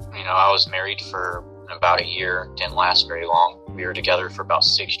 you know, I was married for about a year, didn't last very long. We were together for about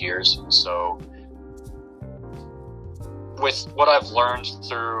 6 years. So with what I've learned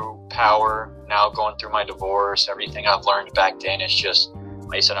through Power, now going through my divorce, everything I've learned back then, it's just,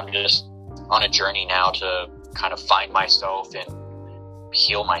 like I said, I'm just on a journey now to kind of find myself and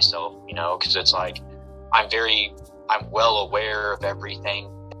heal myself, you know, because it's like, I'm well aware of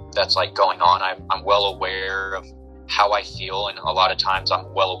everything that's like going on. I'm well aware of how I feel, and a lot of times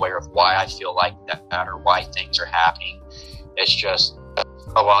I'm well aware of why I feel like that or why things are happening. It's just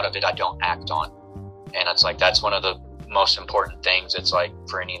a lot of it I don't act on. And it's like, that's one of the most important things. It's like,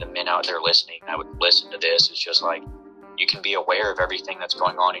 for any of the men out there listening that would listen to this, it's just like, you can be aware of everything that's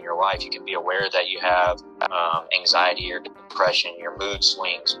going on in your life. You can be aware that you have anxiety or depression, your mood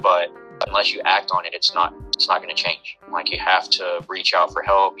swings, but unless you act on it, it's not going to change. Like, you have to reach out for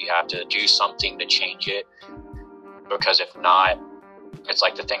help. You have to do something to change it, because if not, it's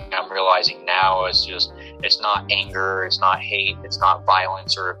like the thing I'm realizing now is just, it's not anger, it's not hate, it's not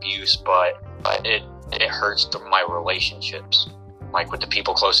violence or abuse, but it hurts my relationships, like with the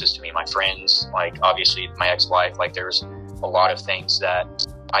people closest to me, my friends, like obviously my ex-wife. Like, there's a lot of things that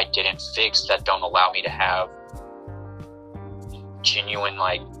I didn't fix that don't allow me to have genuine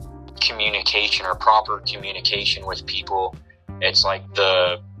like communication or proper communication with people. It's like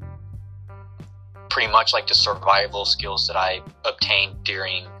pretty much like the survival skills that I obtained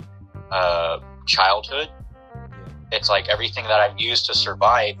during childhood. It's like everything that I've used to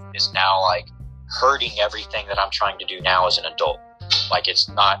survive is now like hurting everything that I'm trying to do now as an adult. Like, it's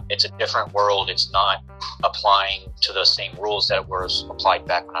a different world. It's not applying to the same rules that was applied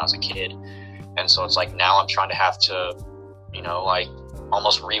back when I was a kid. And so it's like, now I'm trying to have to, you know, like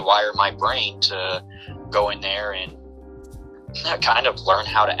almost rewire my brain to go in there and kind of learn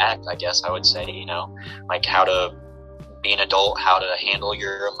how to act, I guess I would say, you know, like how to be an adult, how to handle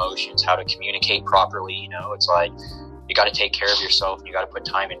your emotions, how to communicate properly. You know, it's like, you got to take care of yourself, and you got to put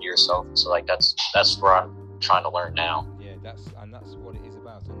time into yourself. So like, that's where I'm trying to learn now. Yeah, that's what it is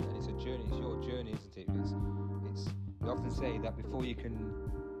about, and it's a journey. It's your journey, isn't it? It's you often say that before you can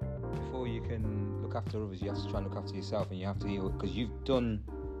look after others, you have to try and look after yourself, and you have to heal, because you've done,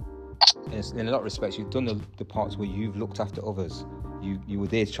 in a lot of respects, you've done the parts where you've looked after others. You were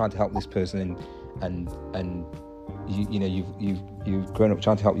there trying to help this person, and you've grown up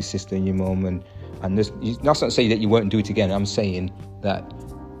trying to help your sister and your mum, and this, that's not to say that you won't do it again. I'm saying that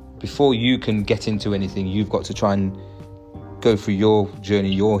before you can get into anything, you've got to try and go through your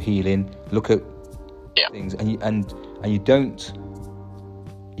journey, your healing, look at things, and you don't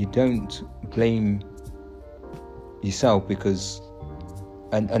blame yourself, because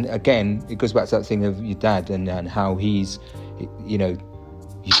and again, it goes back to that thing of your dad and how he's, you know,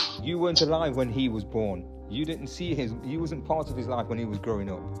 you weren't alive when he was born. You didn't see you wasn't part of his life when he was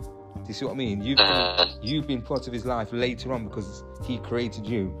growing up. Do you see what I mean? You've been part of his life later on, because he created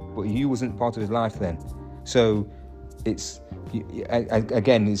you, but you wasn't part of his life then. So it's,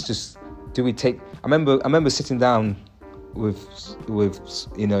 again, it's just, do we take? I remember sitting down with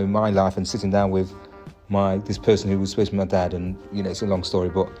you know, my life, and sitting down with this person who was supposed to be my dad, and you know, it's a long story,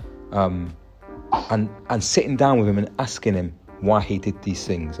 but and sitting down with him and asking him why he did these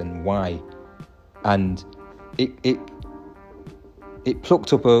things and why, and it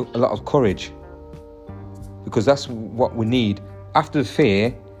plucked up a lot of courage, because that's what we need. After the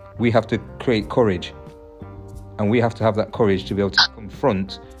fear, we have to create courage, and we have to have that courage to be able to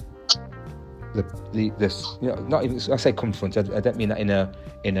confront this, you know, not even, I say confront, I don't mean that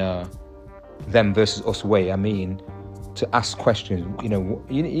in a them versus us way. I mean to ask questions. You know,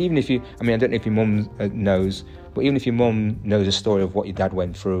 even if you, I mean, I don't know if your mum knows, but even if your mum knows a story of what your dad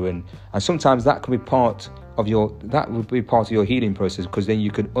went through, and sometimes that could be part of your healing process, because then you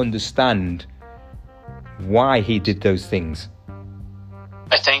could understand why he did those things.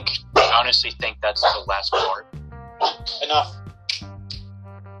 I honestly think that's the last part. Enough.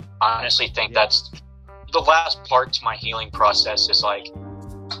 I honestly think that's the last part to my healing process. Is like,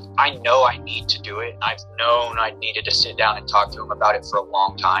 I know I need to do it, and I've known I needed to sit down and talk to him about it for a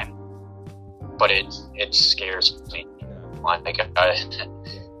long time, but it scares me. Like,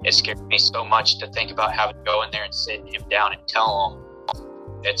 it scares me so much to think about having to go in there and sit him down and tell him,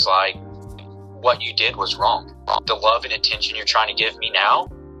 it's like, what you did was wrong. The love and attention you're trying to give me now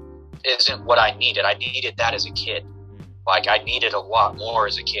isn't what I needed. I needed that as a kid. Like, I needed a lot more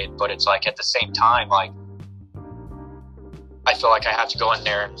as a kid, but it's like, at the same time, like, I feel like I have to go in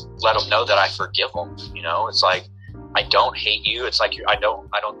there and let them know that I forgive them. You know, it's like, I don't hate you. It's like, I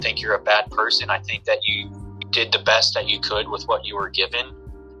don't think you're a bad person. I think that you did the best that you could with what you were given.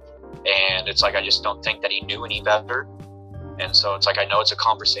 And it's like, I just don't think that he knew any better. And so it's like, I know it's a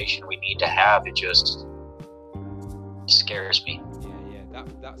conversation we need to have. It just scares me. Yeah.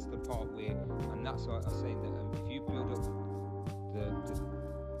 That's the part where, and that's what I was saying, that if you build up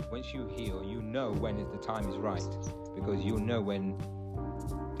once you heal, you know when the time is right, because you'll know when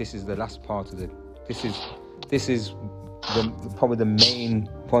this is the last part of this is probably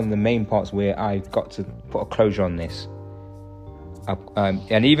one of the main parts where I've got to put a closure on this.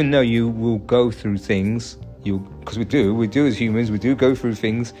 And even though you will go through things, because we do as humans, we do go through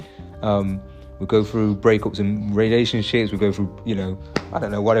things. We go through breakups and relationships. We go through, I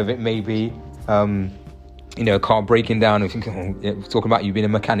don't know, whatever it may be. Car breaking down. Talking about you being a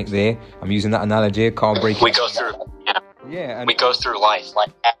mechanic there. I'm using that analogy. Car breaking. We go through. Yeah. And we go through life. Like,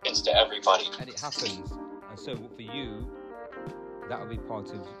 it happens to everybody. And it happens. And so for you, that'll be part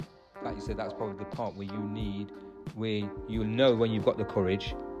of, like you said, that's probably the part where you'll know when you've got the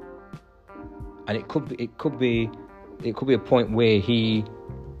courage. And it could be a point where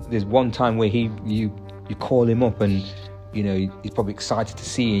there's one time where you call him up and he's probably excited to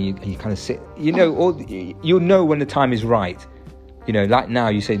see you, and you kind of sit, you'll know when the time is right. Like now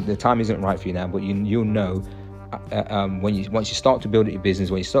you say the time isn't right for you now, but you'll know once you start to build your business,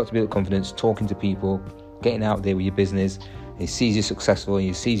 when you start to build confidence, talking to people, getting out there with your business, and he sees you successful and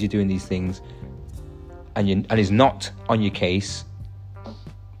he sees you doing these things, and he's not on your case,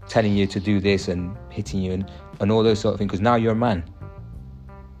 telling you to do this and hitting you and all those sort of things, because now you're a man.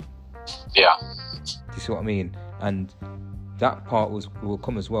 Yeah. Do you see what I mean? And that part will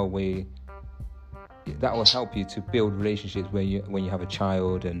come as well, where that will help you to build relationships when you have a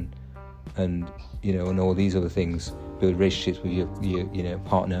child and all these other things. Build relationships with your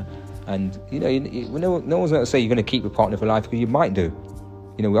partner, and no one's going to say you're going to keep a partner for life, because you might do.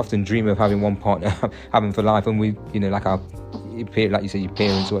 We often dream of having one partner, having for life, and we like you say, your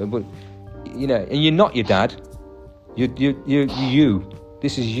parents, or whatever. But and you're not your dad. You're you.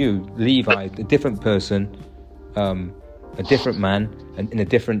 This is you, Levi, a different person, a different man, and in a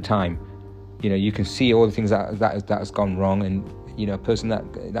different time. You can see all the things that has gone wrong, and a person that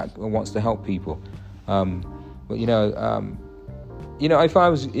wants to help people. But if I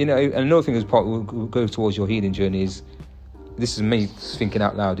was, and another thing will go towards your healing journey is, this is me thinking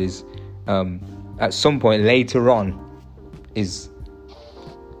out loud, is at some point later on is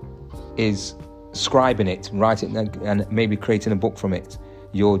scribing it, writing it, and maybe creating a book from it,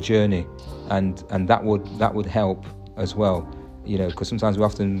 your journey, and that would help as well. Because sometimes we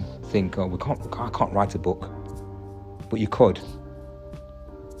often think, I can't write a book, but you could.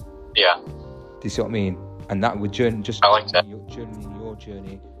 Yeah. Do you see what I mean? And that would just I like that. Your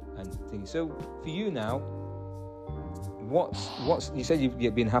journey and things. So for you now, what's you said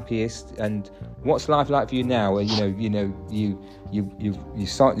you've been happiest, and what's life like for you now? You're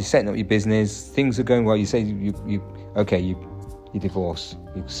setting up your business, things are going well. You say you divorce,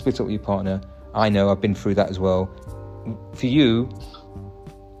 you split up with your partner. I know, I've been through that as well. For you,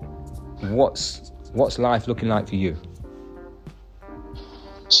 what's life looking like for you?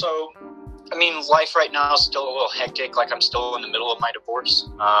 So, life right now is still a little hectic. Like, I'm still in the middle of my divorce.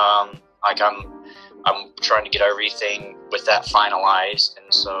 I'm trying to get everything with that finalized,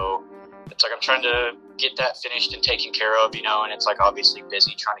 and so it's like I'm trying to get that finished and taken care of, and it's like obviously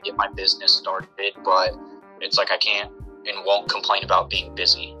busy trying to get my business started, but it's like I can't and won't complain about being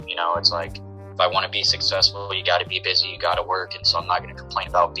busy. It's like, if I want to be successful, you got to be busy, you got to work, and so I'm not going to complain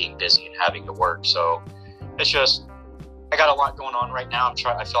about being busy and having to work. So it's just, I got a lot going on right now.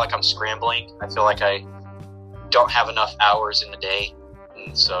 I feel like I'm scrambling. I feel like I don't have enough hours in the day.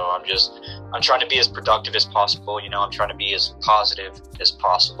 And so I'm trying to be as productive as possible. I'm trying to be as positive as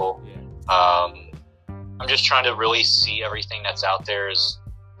possible. I'm just trying to really see everything that's out there as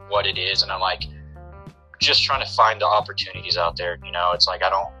what it is. And I'm like, just trying to find the opportunities out there. It's like,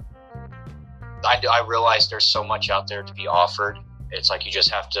 I realize there's so much out there to be offered. It's like, you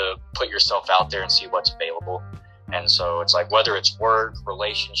just have to put yourself out there and see what's available. And so it's like, whether it's work,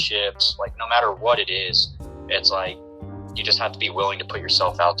 relationships, like no matter what it is, it's like, you just have to be willing to put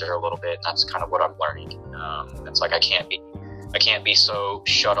yourself out there a little bit. And that's kind of what I'm learning. It's like, I can't be so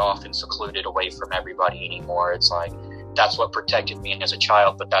shut off and secluded away from everybody anymore. It's like, that's what protected me as a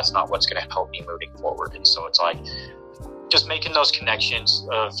child, but that's not what's going to help me moving forward. And so it's like just making those connections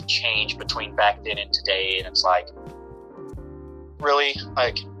of change between back then and today. And it's like, really,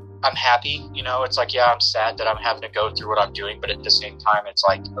 like, I'm happy, you know, it's like, yeah, I'm sad that I'm having to go through what I'm doing, but at the same time, it's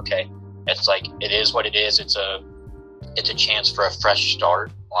like, okay, it's like, it is what it is. It's a chance for a fresh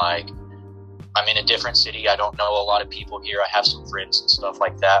start. Like, I'm in a different city. I don't know a lot of people here. I have some friends and stuff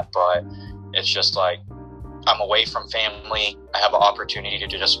like that, but it's just like, I'm away from family. I have an opportunity to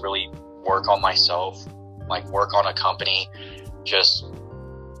just really work on myself, like work on a company, just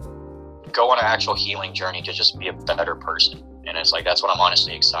go on an actual healing journey to just be a better person. And it's like, that's what I'm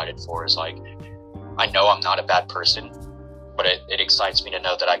honestly excited for. Is like, I know I'm not a bad person, but it excites me to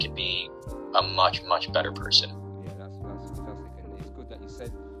know that I can be a much, much better person. Yeah, that's fantastic. And it's good that you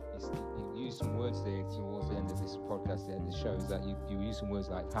said, you used some words there towards the end of this podcast, the end of the show, is that you use some words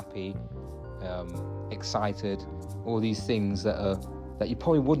like happy, excited, all these things that you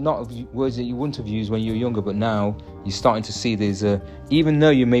probably would not have, words that you wouldn't have used when you were younger, but now you're starting to see there's even though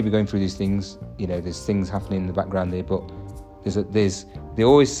you may be going through these things, you know, there's things happening in the background there, but they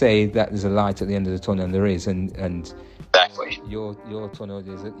always say that there's a light at the end of the tunnel, and there is, and exactly. Your tunnel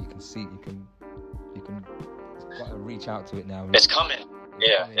is that you can see, you can reach out to it now. It's coming.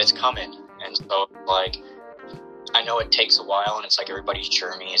 It's coming. And so, like, I know it takes a while, and it's like everybody's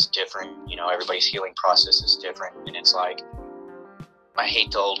journey is different. You know, everybody's healing process is different, and it's like, I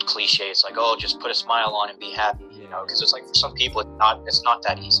hate the old cliche. It's like, oh, just put a smile on and be happy. You know, because it's like for some people, it's not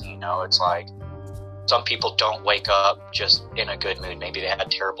that easy. You know, it's like, some people don't wake up just in a good mood. Maybe they had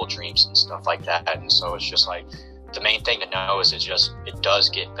terrible dreams and stuff like that. And so it's just like, the main thing to know is it does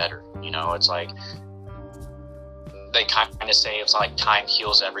get better. You know, it's like, they kind of say it's like time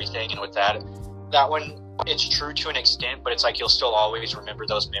heals everything. And with that one, it's true to an extent, but it's like, you'll still always remember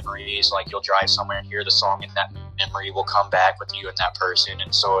those memories. Like, you'll drive somewhere and hear the song, and that memory will come back with you and that person.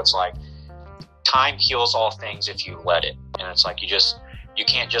 And so it's like, time heals all things if you let it. And it's like, you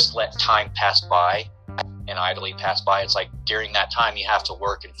can't just let time pass by and idly pass by. It's like, during that time, you have to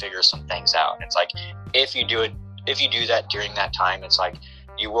work and figure some things out. And it's like, if you do that during that time, it's like,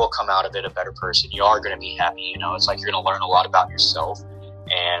 you will come out of it a better person. You are going to be happy. You know, it's like, you're going to learn a lot about yourself,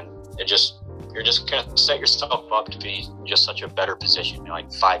 and you're just going to set yourself up to be just such a better position, you know,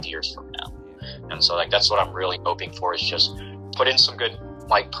 like 5 years from now. And so, like, that's what I'm really hoping for, is just put in some good,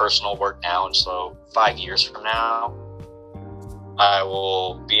 like, personal work now. And so 5 years from now, I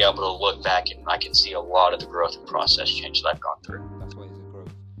will be able to look back and I can see a lot of the growth and process change that I've gone through. That's what is a growth.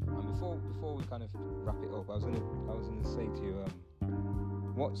 And before we kind of wrap it up, I was gonna say to you,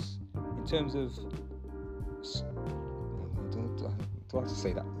 what's, in terms of, do I have to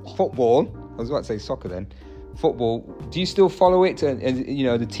say that? Football. I was about to say soccer then. Football. Do you still follow it? And you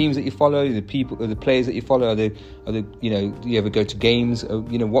know, the teams that you follow, the people, the players that you follow, are the you know, do you ever go to games?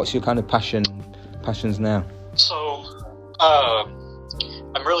 You know, what's your kind of passions now? So,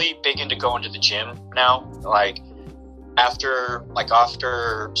 I'm really big into going to the gym now. Like, after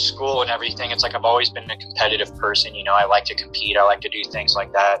school and everything, it's like, I've always been a competitive person. You know, I like to compete. I like to do things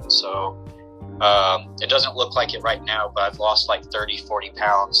like that. So, it doesn't look like it right now, but I've lost like 30-40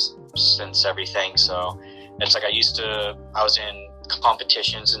 pounds since everything. So it's like, I was in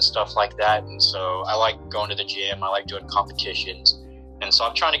competitions and stuff like that. And so I like going to the gym. I like doing competitions. And so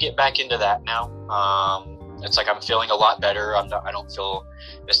I'm trying to get back into that now. It's like, I'm feeling a lot better. I don't feel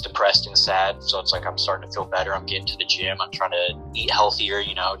as depressed and sad. So it's like, I'm starting to feel better. I'm getting to the gym. I'm trying to eat healthier,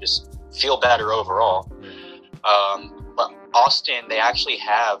 you know, just feel better overall. But Austin, we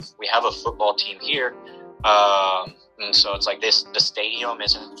have a football team here. And so it's like, the stadium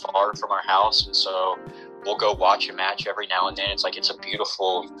isn't far from our house. And so we'll go watch a match every now and then. It's like, it's a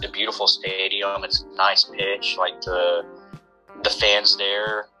beautiful stadium. It's a nice pitch. Like, the fans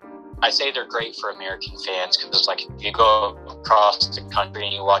there, I say they're great for American fans, because it's like, if you go across the country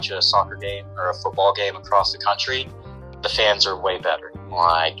and you watch a soccer game or a football game across the country, the fans are way better,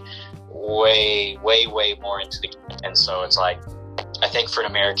 like way more into the game. And so it's like, I think for an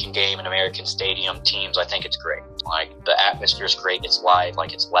American game and American stadium teams, I think it's great. Like, the atmosphere is great. It's live,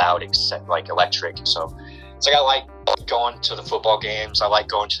 like, it's loud, it's like electric. So it's like, I like going to the football games. I like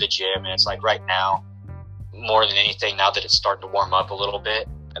going to the gym. And it's like, right now, more than anything, now that it's starting to warm up a little bit,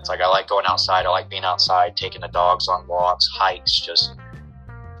 it's like, I like going outside. I like being outside, taking the dogs on walks, hikes. Just,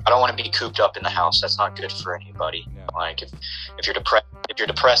 I don't want to be cooped up in the house. That's not good for anybody. No. Like, if you're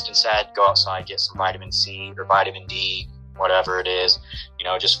depressed and sad, go outside, get some vitamin C or vitamin D, whatever it is. You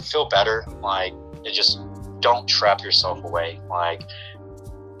know, just feel better. Like, just don't trap yourself away. Like,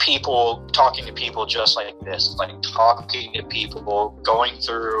 talking to people just like this, like talking to people, going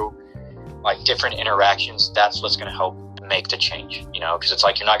through like different interactions, that's what's going to help make the change, you know, because it's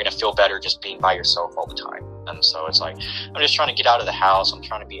like you're not going to feel better just being by yourself all the time. And so it's like I'm just trying to get out of the house. I'm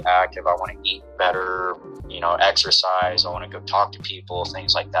trying to be active. I want to eat better, you know, exercise. I want to go talk to people,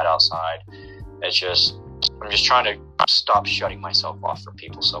 things like that outside. It's just I'm just trying to stop shutting myself off from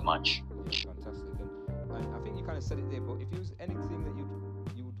people so much. Yeah, fantastic. And I think you kind of said it there, but if there was anything that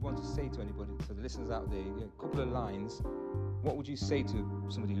you would want to say to anybody, to the listeners out there, a couple of lines, what would you say to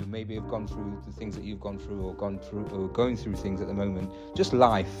somebody who maybe have gone through the things that you've gone through, or going through things at the moment, just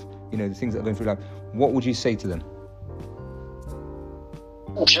life, you know, the things that are going through life? What would you say to them?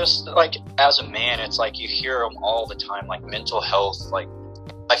 Just like as a man, it's like you hear them all the time, like mental health. Like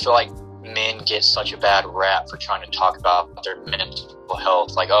I feel like men get such a bad rap for trying to talk about their mental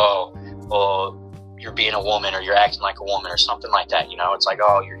health. Like, oh, well, you're being a woman, or you're acting like a woman, or something like that. You know, it's like,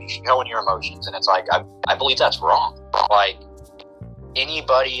 oh, you're showing your emotions, and it's like I believe that's wrong. Like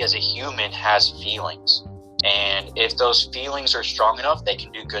anybody as a human has feelings, and if those feelings are strong enough, they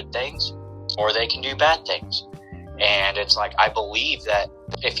can do good things or they can do bad things. And it's like I believe that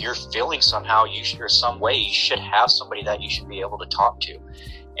if you're feeling somehow, or some way, you should have somebody that you should be able to talk to.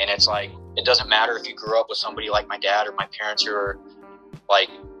 And it's like it doesn't matter if you grew up with somebody like my dad or my parents who are like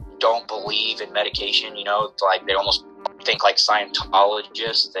don't believe in medication, you know, like they almost think like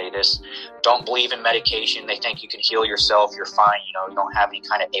Scientologists. They just don't believe in medication. They think you can heal yourself, you're fine, you know, you don't have any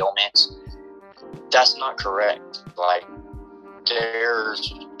kind of ailments. That's not correct. Like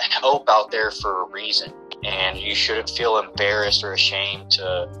there's help out there for a reason, and you shouldn't feel embarrassed or ashamed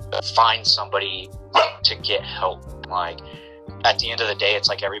to find somebody to get help. Like at the end of the day, it's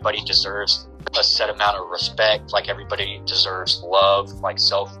like everybody deserves a set amount of respect. Like everybody deserves love, like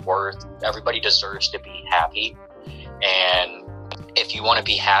self-worth. Everybody deserves to be happy. And if you want to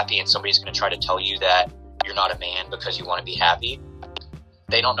be happy and somebody's going to try to tell you that you're not a man because you want to be happy,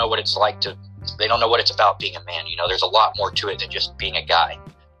 they don't know what it's like they don't know what it's about being a man. You know, there's a lot more to it than just being a guy.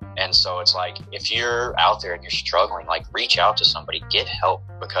 And so it's like, if you're out there and you're struggling, like reach out to somebody, get help,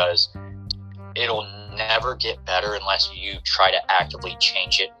 because it'll never get better unless you try to actively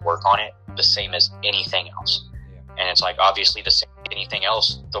change it, work on it, the same as anything else. And it's like, obviously the same as anything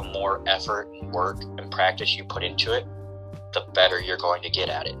else, the more effort and work and practice you put into it, the better you're going to get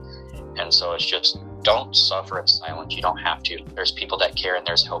at it. And so it's just, don't suffer in silence. You don't have to. There's people that care, and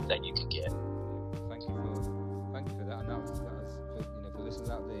there's help that you can get. Thank you for that. And that was for, you know, for listeners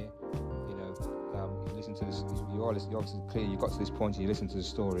out there, you know, you listen to this. You're obviously clear. You got to this point, and you listen to the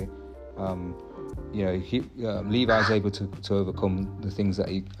story. You know, Levi's able to overcome the things that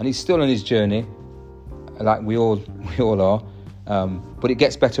and he's still on his journey, like we all are. But it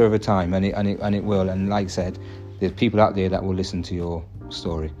gets better over time, and it will. And like I said, there's people out there that will listen to your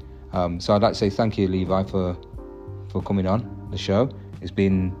story. So I'd like to say thank you, Levi, for coming on the show. It's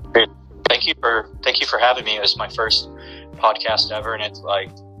been thank you for having me. It was my first podcast ever, and it's like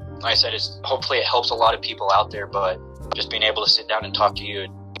I said, hopefully it helps a lot of people out there. But just being able to sit down and talk to you,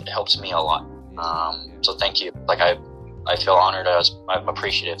 it helps me a lot. So thank you. Like I feel honored. I'm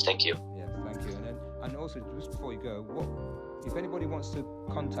appreciative. Thank you. Yeah, thank you. And also, just before you go, what if anybody wants to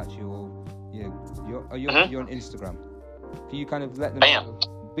contact you, or you're on Instagram? Can you kind of let them? I am.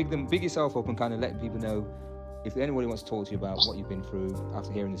 Big yourself up and kind of let people know if anybody wants to talk to you about what you've been through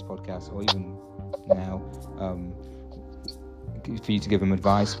after hearing this podcast, or even now, for you to give them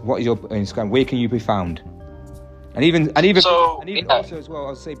advice. What is your Instagram? Where can you be found? And even also as well,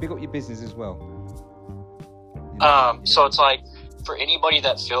 I'll say big up your business as well. So it's like, for anybody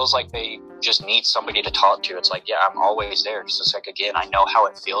that feels like they just need somebody to talk to, it's like, yeah, I'm always there. Because it's like, again, I know how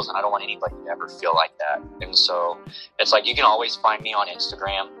it feels, and I don't want anybody to ever feel like that. And so it's like, you can always find me on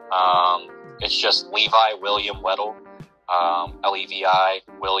Instagram. It's just Levi William Weddle, Levi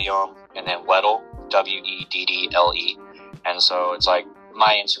William, and then Weddle, Weddle. And so it's like,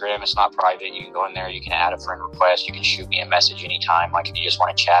 my Instagram is not private. You can go in there, you can add a friend request, you can shoot me a message anytime. Like if you just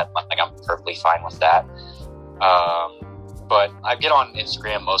want to chat, like I'm perfectly fine with that. But I get on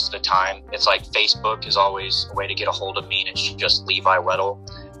Instagram most of the time. It's like Facebook is always a way to get a hold of me, and it's just Levi Weddle.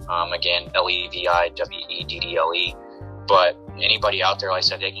 Again, Leviweddle. But anybody out there, like I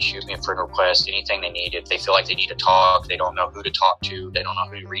said, they can shoot me a friend request, anything they need. If they feel like they need to talk, they don't know who to talk to, they don't know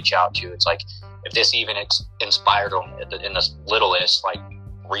who to reach out to. It's like, if this even inspired them in the littlest, like,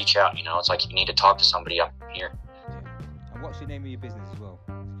 reach out, you know. It's like, if you need to talk to somebody, I'm here. Yeah. And what's the name of your business as well?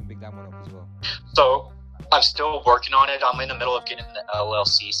 You can pick that one up as well. So I'm still working on it. I'm in the middle of getting the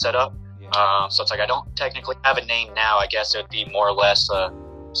LLC set up. Yeah. So it's like, I don't technically have a name now. I guess it would be more or less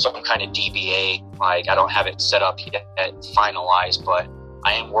some kind of DBA. Like, I don't have it set up yet, finalized, but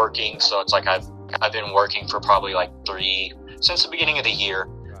I am working. So it's like, I've been working for probably like since the beginning of the year.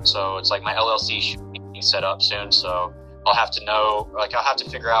 So it's like my LLC should be set up soon. So I'll have to know, like I'll have to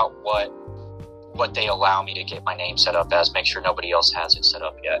figure out what they allow me to get my name set up as, make sure nobody else has it set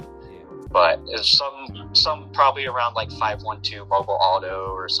up yet. But it's some probably around like 512 Mobile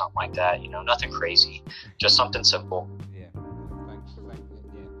Auto or something like that, nothing crazy, just something simple. Yeah, thanks.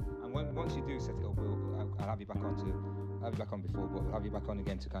 Yeah, and once you do set it up, I'll have you back on I'll have you back on before, but we'll have you back on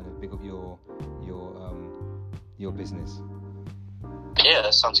again to kind of pick up your business. Yeah,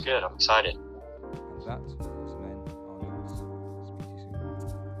 that sounds good. I'm excited. And that